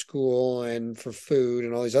kids' school and for food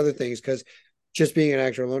and all these other things. Because just being an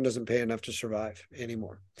actor alone doesn't pay enough to survive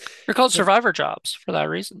anymore. They're called survivor jobs for that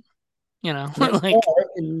reason, They like, are,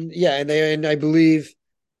 and yeah, and I believe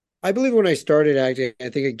when I started acting, I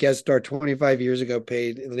think a guest star 25 years ago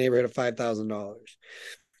paid in the neighborhood of $5,000.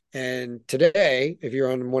 And today, if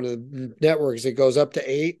you're on one of the networks, it goes up to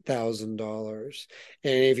 $8,000.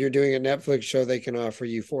 And if you're doing a Netflix show, they can offer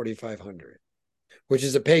you 4,500, which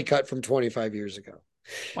is a pay cut from 25 years ago.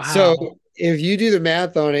 So wow. if you do the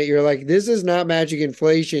math on it, you're like, this is not matching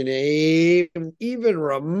inflation, even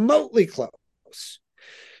remotely close.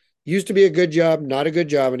 Used to be a good job, not a good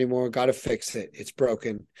job anymore. Got to fix it. It's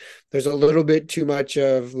broken. There's a little bit too much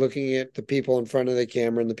of looking at the people in front of the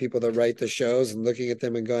camera and the people that write the shows and looking at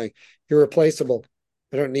them and going, "You're replaceable.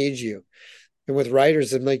 I don't need you." And with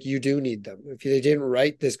writers, I'm like, you do need them. If they didn't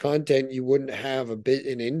write this content, you wouldn't have a bit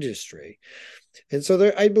in industry. And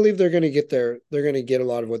so I believe they're going to get there. They're going to get a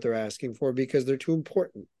lot of what they're asking for because they're too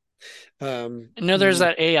important. I know there's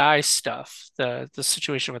that AI stuff, the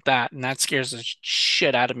situation with that, and that scares the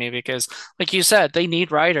shit out of me because, like you said, they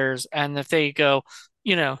need writers, and if they go,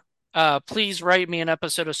 you know, please write me an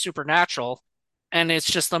episode of Supernatural, and it's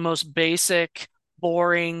just the most basic,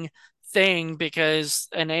 boring thing because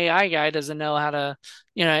an AI guy doesn't know how to,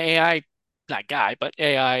 AI, not guy, but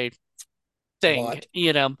AI thing,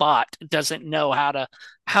 Bought. bot doesn't know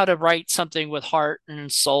how to write something with heart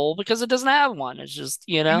and soul because it doesn't have one. It's just,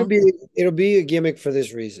 It'll be a gimmick for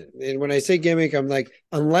this reason. And when I say gimmick, I'm like,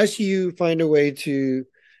 unless you find a way to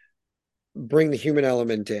bring the human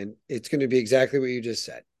element in, it's going to be exactly what you just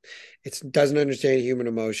said. It doesn't understand human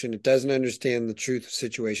emotion. It doesn't understand the truth of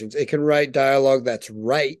situations. It can write dialogue that's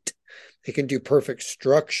right. It can do perfect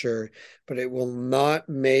structure, but it will not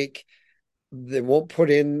make, they won't put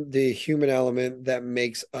in the human element that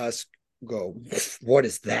makes us go, what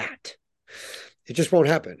is that? It just won't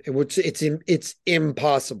happen. It's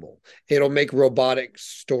impossible. It'll make robotic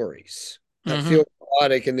stories that hmm feel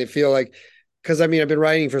robotic and they feel like, because I mean I've been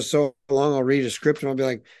writing for so long. I'll read a script and I'll be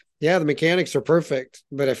like, yeah, the mechanics are perfect,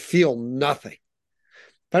 but I feel nothing.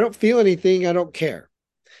 If I don't feel anything, I don't care.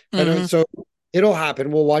 If I don't, hmm so it'll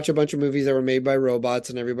happen. We'll watch a bunch of movies that were made by robots,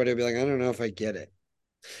 and everybody will be like, I don't know if I get it.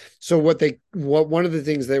 So what one of the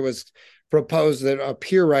things that was proposed that a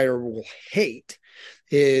peer writer will hate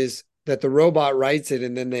is that the robot writes it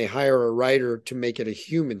and then they hire a writer to make it a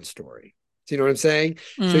human story. Do you know what I'm saying?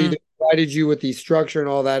 So hmm they provided you with the structure and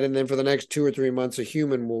all that, and then for the next 2 or 3 months, a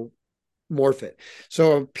human will morph it.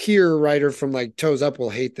 So a peer writer from like Toes Up will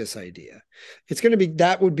hate this idea. It's going to be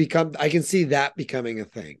that would become. I can see that becoming a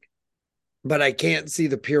thing, but I can't see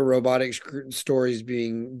the pure robotic stories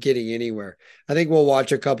getting anywhere. I think we'll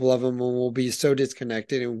watch a couple of them and we'll be so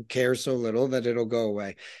disconnected and care so little that it'll go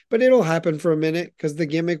away. But it'll happen for a minute because the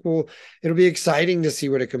gimmick it'll be exciting to see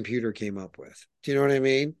what a computer came up with. Do you know what I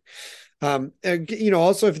mean?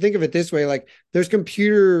 Also, if you think of it this way, like there's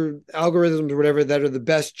computer algorithms or whatever that are the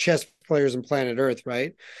best chess players on planet Earth,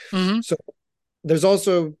 right? hmm So there's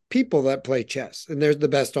also people that play chess and they're the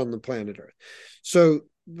best on the planet Earth. So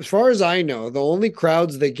as far as I know, the only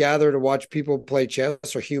crowds that gather to watch people play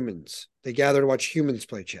chess are humans. They gather to watch humans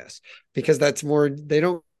play chess because that's more, they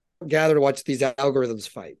don't gather to watch these algorithms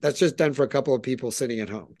fight. That's just done for a couple of people sitting at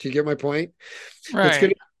home. Do you get my point? It's Right.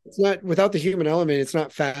 gonna, it's not without the human element, it's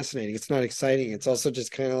not fascinating. It's not exciting. It's also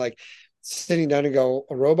just kind of like sitting down and go,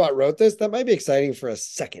 a robot wrote this. That might be exciting for a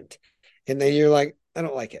second. And then you're like, I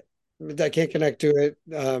don't like it. I can't connect to it.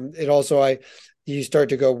 It also, you start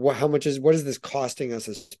to go, well, what is this costing us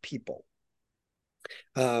as people?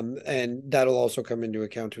 And that'll also come into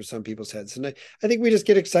account to some people's heads. And I think we just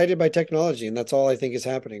get excited by technology, and that's all I think is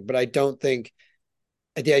happening. But I don't think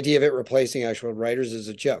the idea of it replacing actual writers is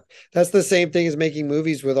a joke. That's the same thing as making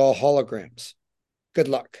movies with all holograms. Good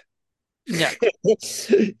luck. Yeah.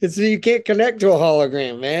 It's you can't connect to a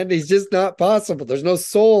hologram, man. He's just not possible. There's no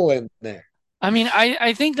soul in there. I mean,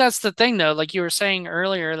 I think that's the thing though, like you were saying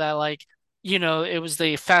earlier that like, it was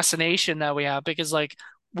the fascination that we have because like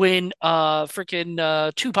when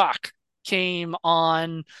freaking Tupac came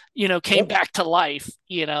on, came Yep. back to life,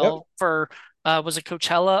 Yep. for was it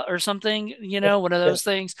Coachella or something, one of Yes. those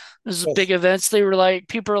things. This is big Yes. events. They were like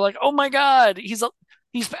people are like, "Oh my God, he's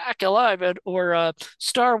back alive." Or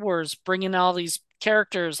Star Wars bringing all these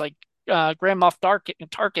characters like Grand Moff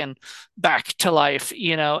Tarkin back to life,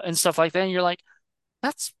 and stuff like that. And you're like,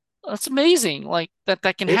 that's that's amazing, like that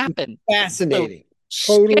can It was happen. So fascinating.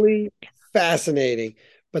 scary. Totally fascinating.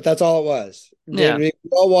 But that's all it was. Then Yeah, we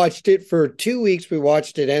all watched it for 2 weeks. We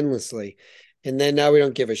watched it endlessly. And then now we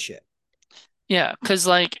don't give a shit. yeah, because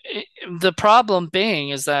like the problem being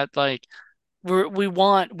is that like we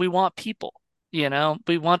want people,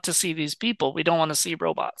 we want to see these people. We don't want to see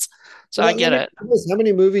robots. So I Let get me it. how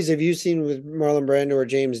many movies have you seen with Marlon Brando or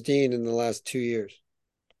James Dean in the last 2 years?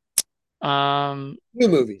 Um, New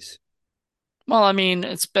movies. well, I mean,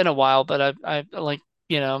 it's been a while, but I like,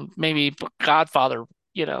 maybe Godfather,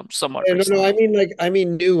 somewhat No, no, recently. I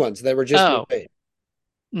mean new ones that were just Oh, made.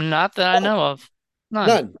 not that I know of. None.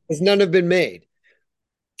 None, because none have been made.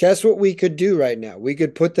 Guess what we could do right now? We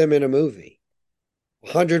could put them in a movie.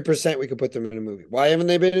 100% we could put them in a movie. Why haven't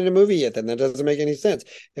they been in a movie yet? Then that doesn't make any sense.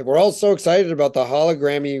 If we're all so excited about the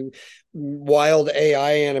hologrammy wild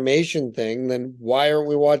AI animation thing, then why aren't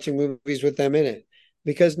we watching movies with them in it?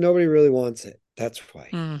 Because nobody really wants it. That's why.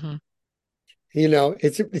 Hmm.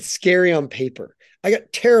 It's scary on paper. I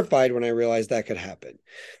got terrified when I realized that could happen.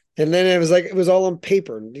 And then it was like it was all on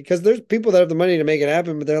paper because there's people that have the money to make it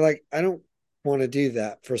happen, but they're like, I don't want to do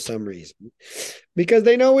that for some reason because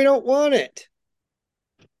they know we don't want it.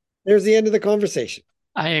 There's the end of the conversation.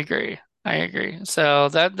 I agree. I agree. So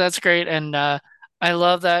that's great, and I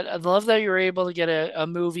love that. I love that you were able to get a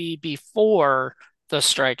movie before the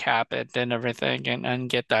strike happened and everything, and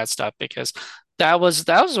get that stuff because that was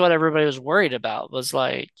what everybody was worried about. Was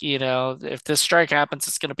like, if this strike happens,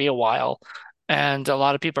 it's going to be a while, and a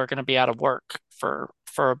lot of people are going to be out of work for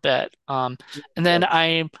a bit. And then Yes.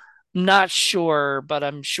 I'm not sure, but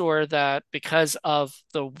I'm sure that because of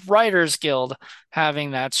the Writers Guild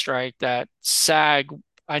having that strike, that SAG,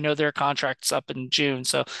 I know their contract's up in June,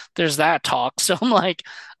 so there's that talk. So I'm like,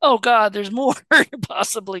 oh God, there's more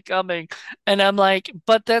possibly coming. And I'm like,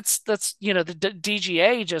 but that's the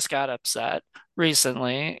DGA just got upset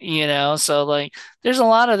recently, so like there's a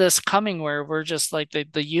lot of this coming where we're just like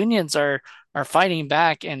the unions are fighting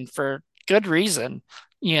back and for good reason,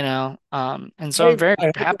 and so I'm very I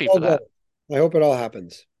hope it happy all for that. goes. I hope it all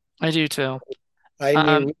happens. I do too. I mean,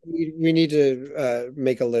 Um, we need to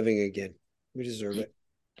make a living again. We deserve it.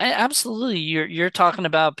 Absolutely. You're talking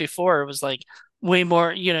about before it was like way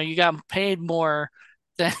more, you got paid more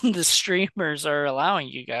than the streamers are allowing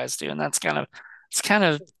you guys to, and it's kind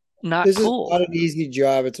of not This is cool. not an easy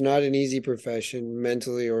job. It's not an easy profession,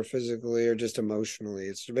 mentally or physically or just emotionally.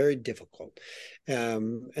 It's very difficult.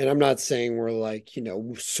 And I'm not saying we're like,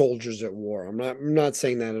 soldiers at war. I'm not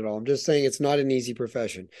saying that at all. I'm just saying it's not an easy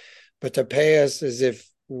profession. But to pay us as if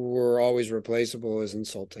we're always replaceable is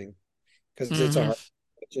insulting because it's a Hmm. hard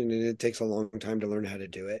profession and it takes a long time to learn how to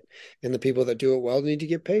do it. And the people that do it well need to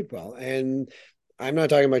get paid well. And I'm not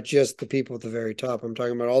talking about just the people at the very top. I'm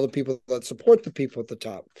talking about all the people that support the people at the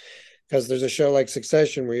top. Because there's a show like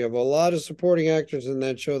Succession where you have a lot of supporting actors in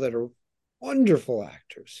that show that are wonderful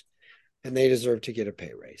actors and they deserve to get a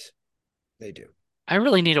pay raise. They do. I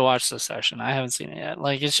really need to watch this session. I haven't seen it yet.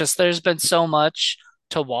 Like it's just there's been so much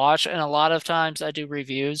to watch, and a lot of times I do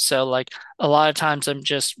reviews. So like a lot of times I'm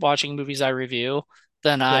just watching movies I review,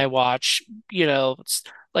 then I Yep. watch,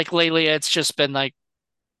 like lately it's just been like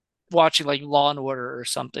watching like Law and Order or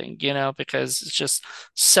something, because it's just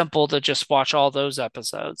simple to just watch all those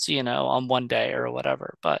episodes, on one day or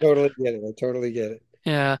whatever. But Totally get it. I totally get it.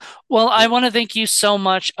 Yeah. Well, I want to thank you so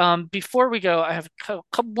much. Before we go, I have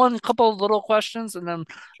one couple of little questions, and then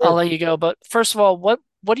I'll Sure. let you go. But first of all, what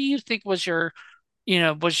do you think was your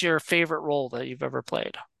favorite role that you've ever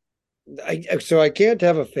played? So I can't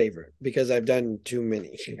have a favorite because I've done too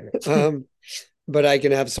many. Um, but I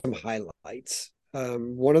can have some highlights.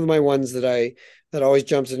 One of my ones that always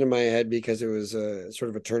jumps into my head because it was a sort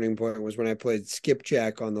of a turning point was when I played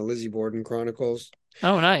Skipjack on the Lizzie Borden Chronicles,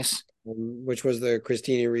 Oh, nice. which was the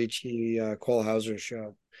Christina Ricci Cole Hauser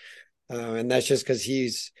show. And that's just because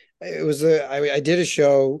I did a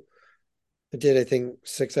show. I did, I think,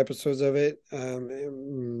 6 episodes of it.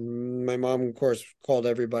 My mom, of course, called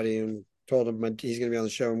everybody and told him he's going to be on the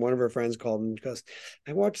show. And one of her friends called him and goes,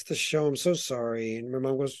 I watched the show. I'm so sorry. And my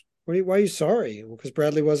mom goes, why are you sorry? Well, because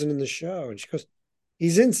Bradley wasn't in the show. And she goes,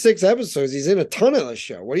 he's in 6 episodes. He's in a ton of the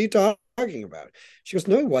show. What are you talking about? She goes,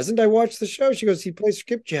 no, he wasn't. I watched the show. She goes, he plays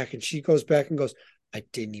Skipjack. And she goes back and goes, I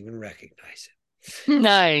didn't even recognize it.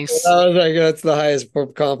 Nice. I was like, that's the highest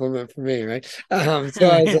compliment for me, right? So I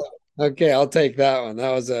was like, okay, I'll take that one.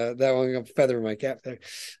 That one a feather in my cap there.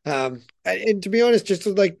 And to be honest, just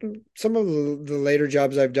like some of the later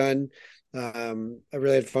jobs I've done, I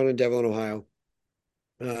really had fun in Devil in Ohio.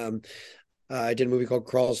 Um, I did a movie called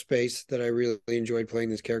Crawl Space that I really enjoyed playing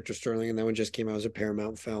this character Sterling, and that one just came out as a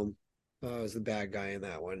Paramount film. I was the bad guy in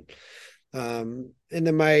that one. And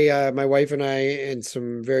then my wife and I and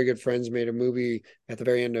some very good friends made a movie at the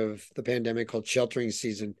very end of the pandemic called Sheltering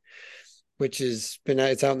Season, which has been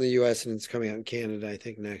it's out in the U.S. and it's coming out in Canada, I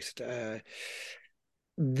think next.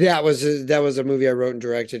 That was a movie I wrote and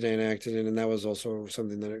directed and acted in, and that was also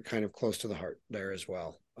something that are kind of close to the heart there as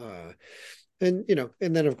well. And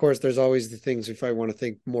and then of course there's always the things if I want to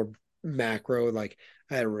think more macro, like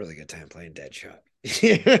I had a really good time playing Deadshot.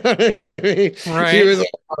 You know what I mean? He Right. was a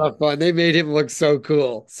lot of fun. They made him look so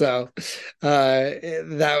cool. So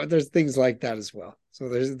that there's things like that as well. So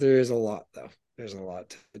there is a lot though. There's a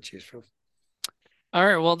lot to choose from. All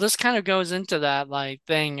right. Well, this kind of goes into that like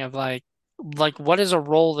thing of like what is a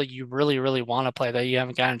role that you really, really want to play that you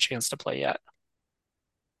haven't gotten a chance to play yet?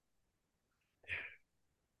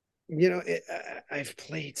 I've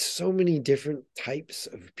played so many different types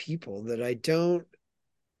of people that I don't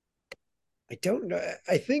know.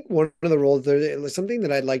 I think one of the roles there, something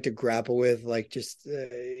that I'd like to grapple with, like just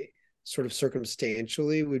sort of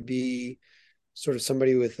circumstantially, would be sort of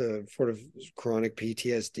somebody with a sort of chronic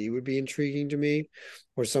PTSD would be intriguing to me,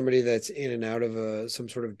 or somebody that's in and out of some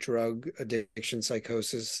sort of drug addiction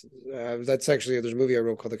psychosis. That's actually there's a movie I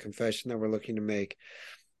wrote called The Confession that we're looking to make,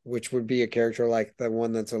 which would be a character like the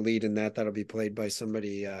one that's a lead in that'll be played by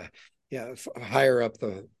somebody yeah, higher up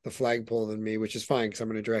the flagpole than me, which is fine because I'm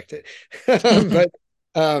going to direct it. But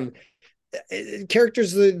um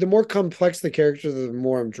characters, the more complex the character, the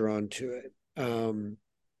more I'm drawn to it.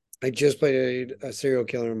 I just played a serial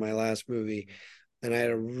killer in my last movie, and I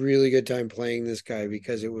had a really good time playing this guy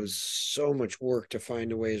because it was so much work to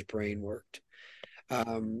find a way his brain worked.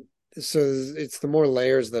 Um, so it's the more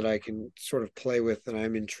layers that I can sort of play with that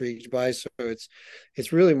I'm intrigued by. So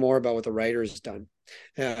it's really more about what the writer's done,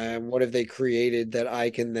 and what have they created that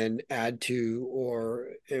I can then add to or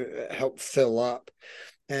help fill up.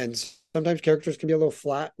 And sometimes characters can be a little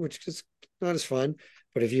flat, which is not as fun.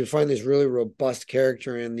 But if you find this really robust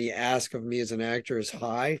character and the ask of me as an actor is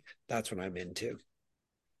high, that's what I'm into.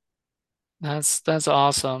 That's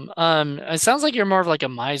awesome. It sounds like you're more of like a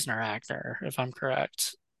Meisner actor, if I'm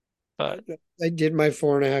correct. But I did my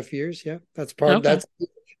 4.5 years. Yeah, that's part. okay,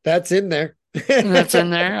 That's in there. that's in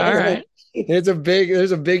there. All right. There's a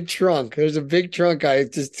big trunk. There's a big trunk I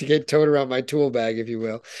just to get towed around my tool bag, if you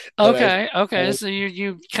will, that Okay, okay. I So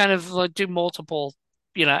you kind of like do multiple,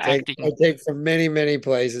 I acting. take from many, many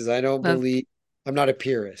places. I don't That- believe I'm not a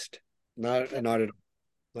purist. Not at all.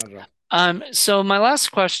 Not at all. So my last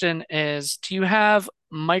question is, do you have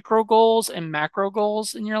micro goals and macro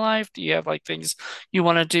goals in your life? Do you have like things you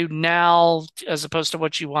want to do now as opposed to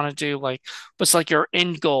what you want to do, like what's like your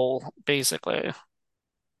end goal, basically?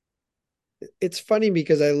 It's funny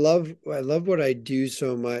because I love what I do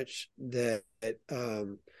so much that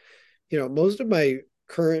most of my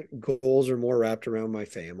current goals are more wrapped around my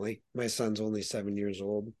family. My son's only 7 years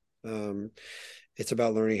old. Um, it's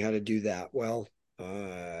about learning how to do that well,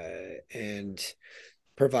 and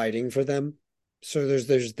providing for them. So there's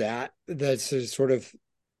that's a sort of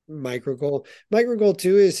micro goal. Micro goal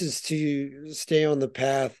two is to stay on the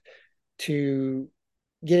path to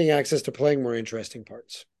getting access to playing more interesting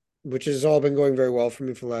parts, which has all been going very well for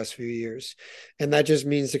me for the last few years. And that just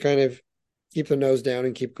means to kind of keep the nose down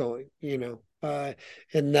and keep going. Uh,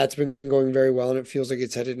 and that's been going very well, and it feels like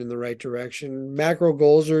it's headed in the right direction. Macro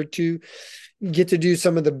goals are to get to do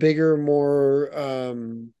some of the bigger, more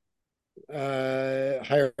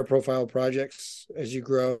higher profile projects as you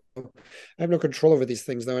grow. I have no control over these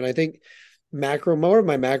things though, and I think more of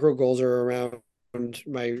my macro goals are around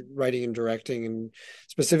my writing and directing, and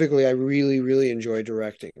specifically, I really enjoy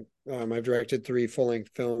directing. I've directed three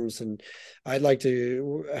full-length films, and I'd like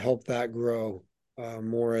to help that grow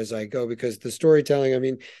more as I go because the storytelling. I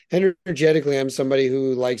mean, energetically, I'm somebody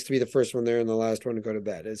who likes to be the first one there and the last one to go to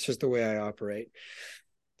bed. It's just the way I operate.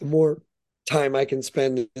 The more time I can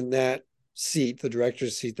spend in that seat, the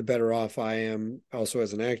director's seat, the better off I am also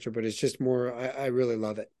as an actor. But it's just more, I really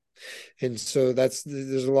love it. And so there's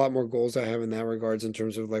a lot more goals I have in that regards in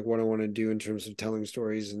terms of like what I want to do in terms of telling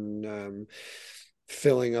stories and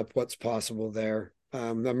filling up what's possible there.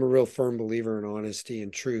 I'm a real firm believer in honesty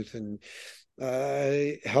and truth, and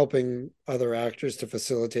helping other actors to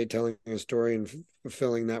facilitate telling a story and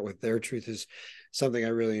fulfilling that with their truth is something I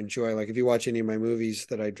really enjoy. Like if you watch any of my movies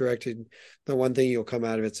that I directed, the one thing you'll come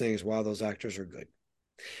out of it saying is, wow, those actors are good.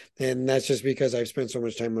 And that's just because I've spent so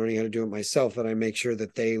much time learning how to do it myself that I make sure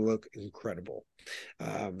that they look incredible.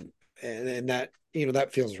 And that,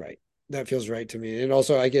 that feels right. That feels right to me. And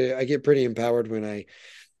also I get pretty empowered when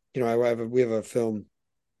we have a film,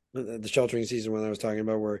 the sheltering season one I was talking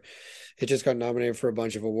about, where it just got nominated for a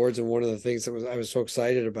bunch of awards. And one of the things that I was so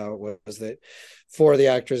excited about was that four of the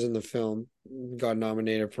actors in the film got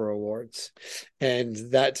nominated for awards. And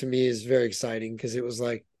that to me is very exciting because it was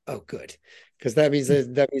like, oh, good. Because that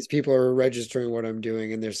means people are registering what I'm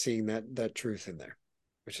doing and they're seeing that truth in there,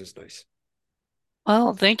 which is nice.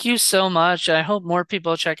 Well, thank you so much. I hope more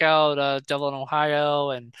people check out Devil in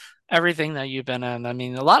Ohio and everything that you've been in. I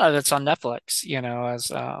mean, a lot of it's on Netflix,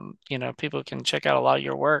 as people can check out a lot of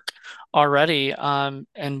your work already. And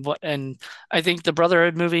I think the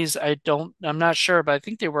Brotherhood movies, I'm not sure, but I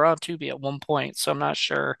think they were on Tubi at one point, so I'm not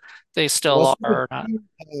sure they still Also, are or not.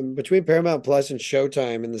 between Paramount Plus and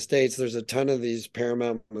Showtime in the States, there's a ton of these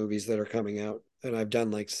Paramount movies that are coming out, and I've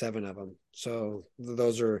done like seven of them. So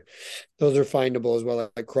those are findable as well,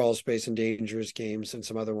 like Crawl Space and Dangerous Games and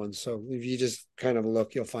some other ones. So if you just kind of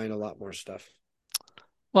look, you'll find a lot more stuff.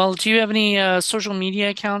 Well, do you have any social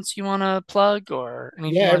media accounts you want to plug or Yeah,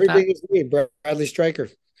 anything like that? everything is me, Bradley Stryker.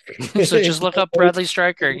 So just look up Bradley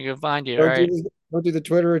Stryker and you can find you, Don't do right? the, don't do the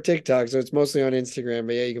Twitter or TikTok, so it's mostly on Instagram.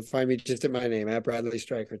 But yeah, you can find me just at my name, at Bradley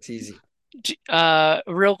Stryker. It's easy.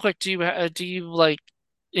 Real quick, do you like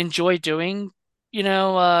enjoy doing,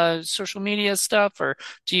 social media stuff, or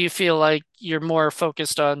do you feel like you're more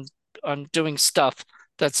focused on doing stuff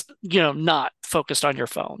that's, not focused on your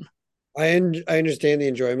phone? I understand the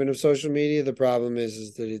enjoyment of social media. The problem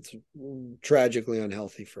is that it's tragically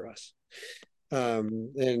unhealthy for us. And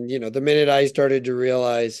the minute I started to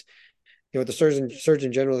realize, the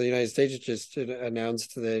Surgeon General of the United States just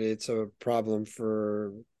announced that it's a problem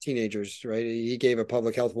for teenagers, right? He gave a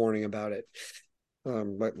public health warning about it,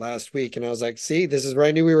 like last week, and I was like, see, this is where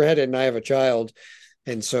I knew we were headed. And I have a child,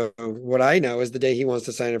 and so what I know is the day he wants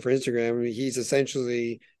to sign up for Instagram, he's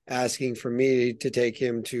essentially asking for me to take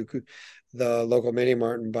him to the local mini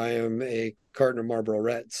mart and buy him a carton of Marlboro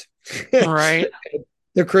Reds. Right.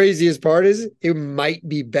 The craziest part is it might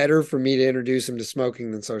be better for me to introduce him to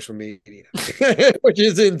smoking than social media, which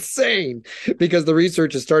is insane because the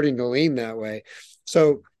research is starting to lean that way.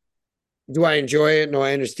 So, do I enjoy it? No,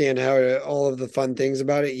 I understand all of the fun things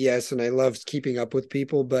about it. Yes, and I love keeping up with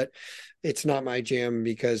people, but it's not my jam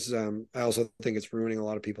because I also think it's ruining a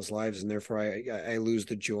lot of people's lives, and therefore I lose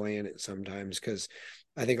the joy in it sometimes because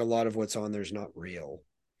I think a lot of what's on there is not real.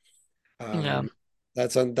 Yeah. Um,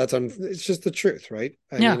 that's it's just the truth, right?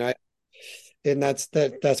 I Yeah. mean, and that's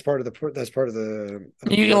part of You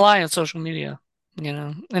can what lie on social media,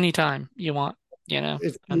 anytime you want,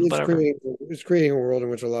 it's and it's whatever. creating a world in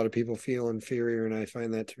which a lot of people feel inferior, and I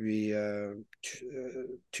find that to be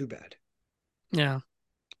too bad. Yeah.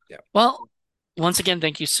 Yeah. Well, once again,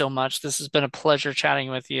 thank you so much. This has been a pleasure chatting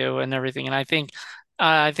with you and everything. And I think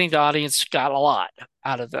the audience got a lot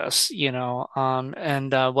out of this,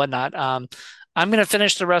 and whatnot. I'm gonna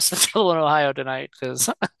finish the rest of Total in Ohio tonight because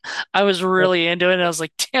I was really into it. And I was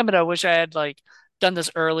like, damn it, I wish I had like done this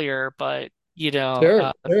earlier, but Sure,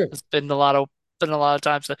 sure. it's been a lot of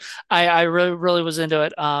times. So I really really was into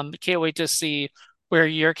it. Can't wait to see where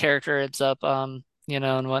your character ends up, and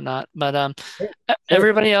whatnot. But Sure.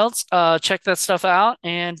 everybody else, check that stuff out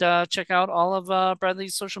and check out all of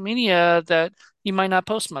Bradley's social media that he might not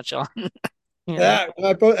post much on. you know.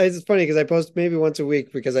 It's funny because I post maybe once a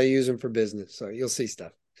week because I use them for business. So you'll see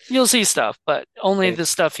stuff. You'll see stuff, but only Yeah. the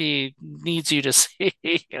stuff he needs you to see,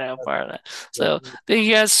 part of that. So thank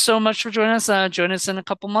you guys so much for joining us. Join us in a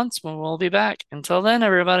couple months when we'll be back. Until then,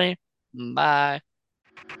 everybody, bye.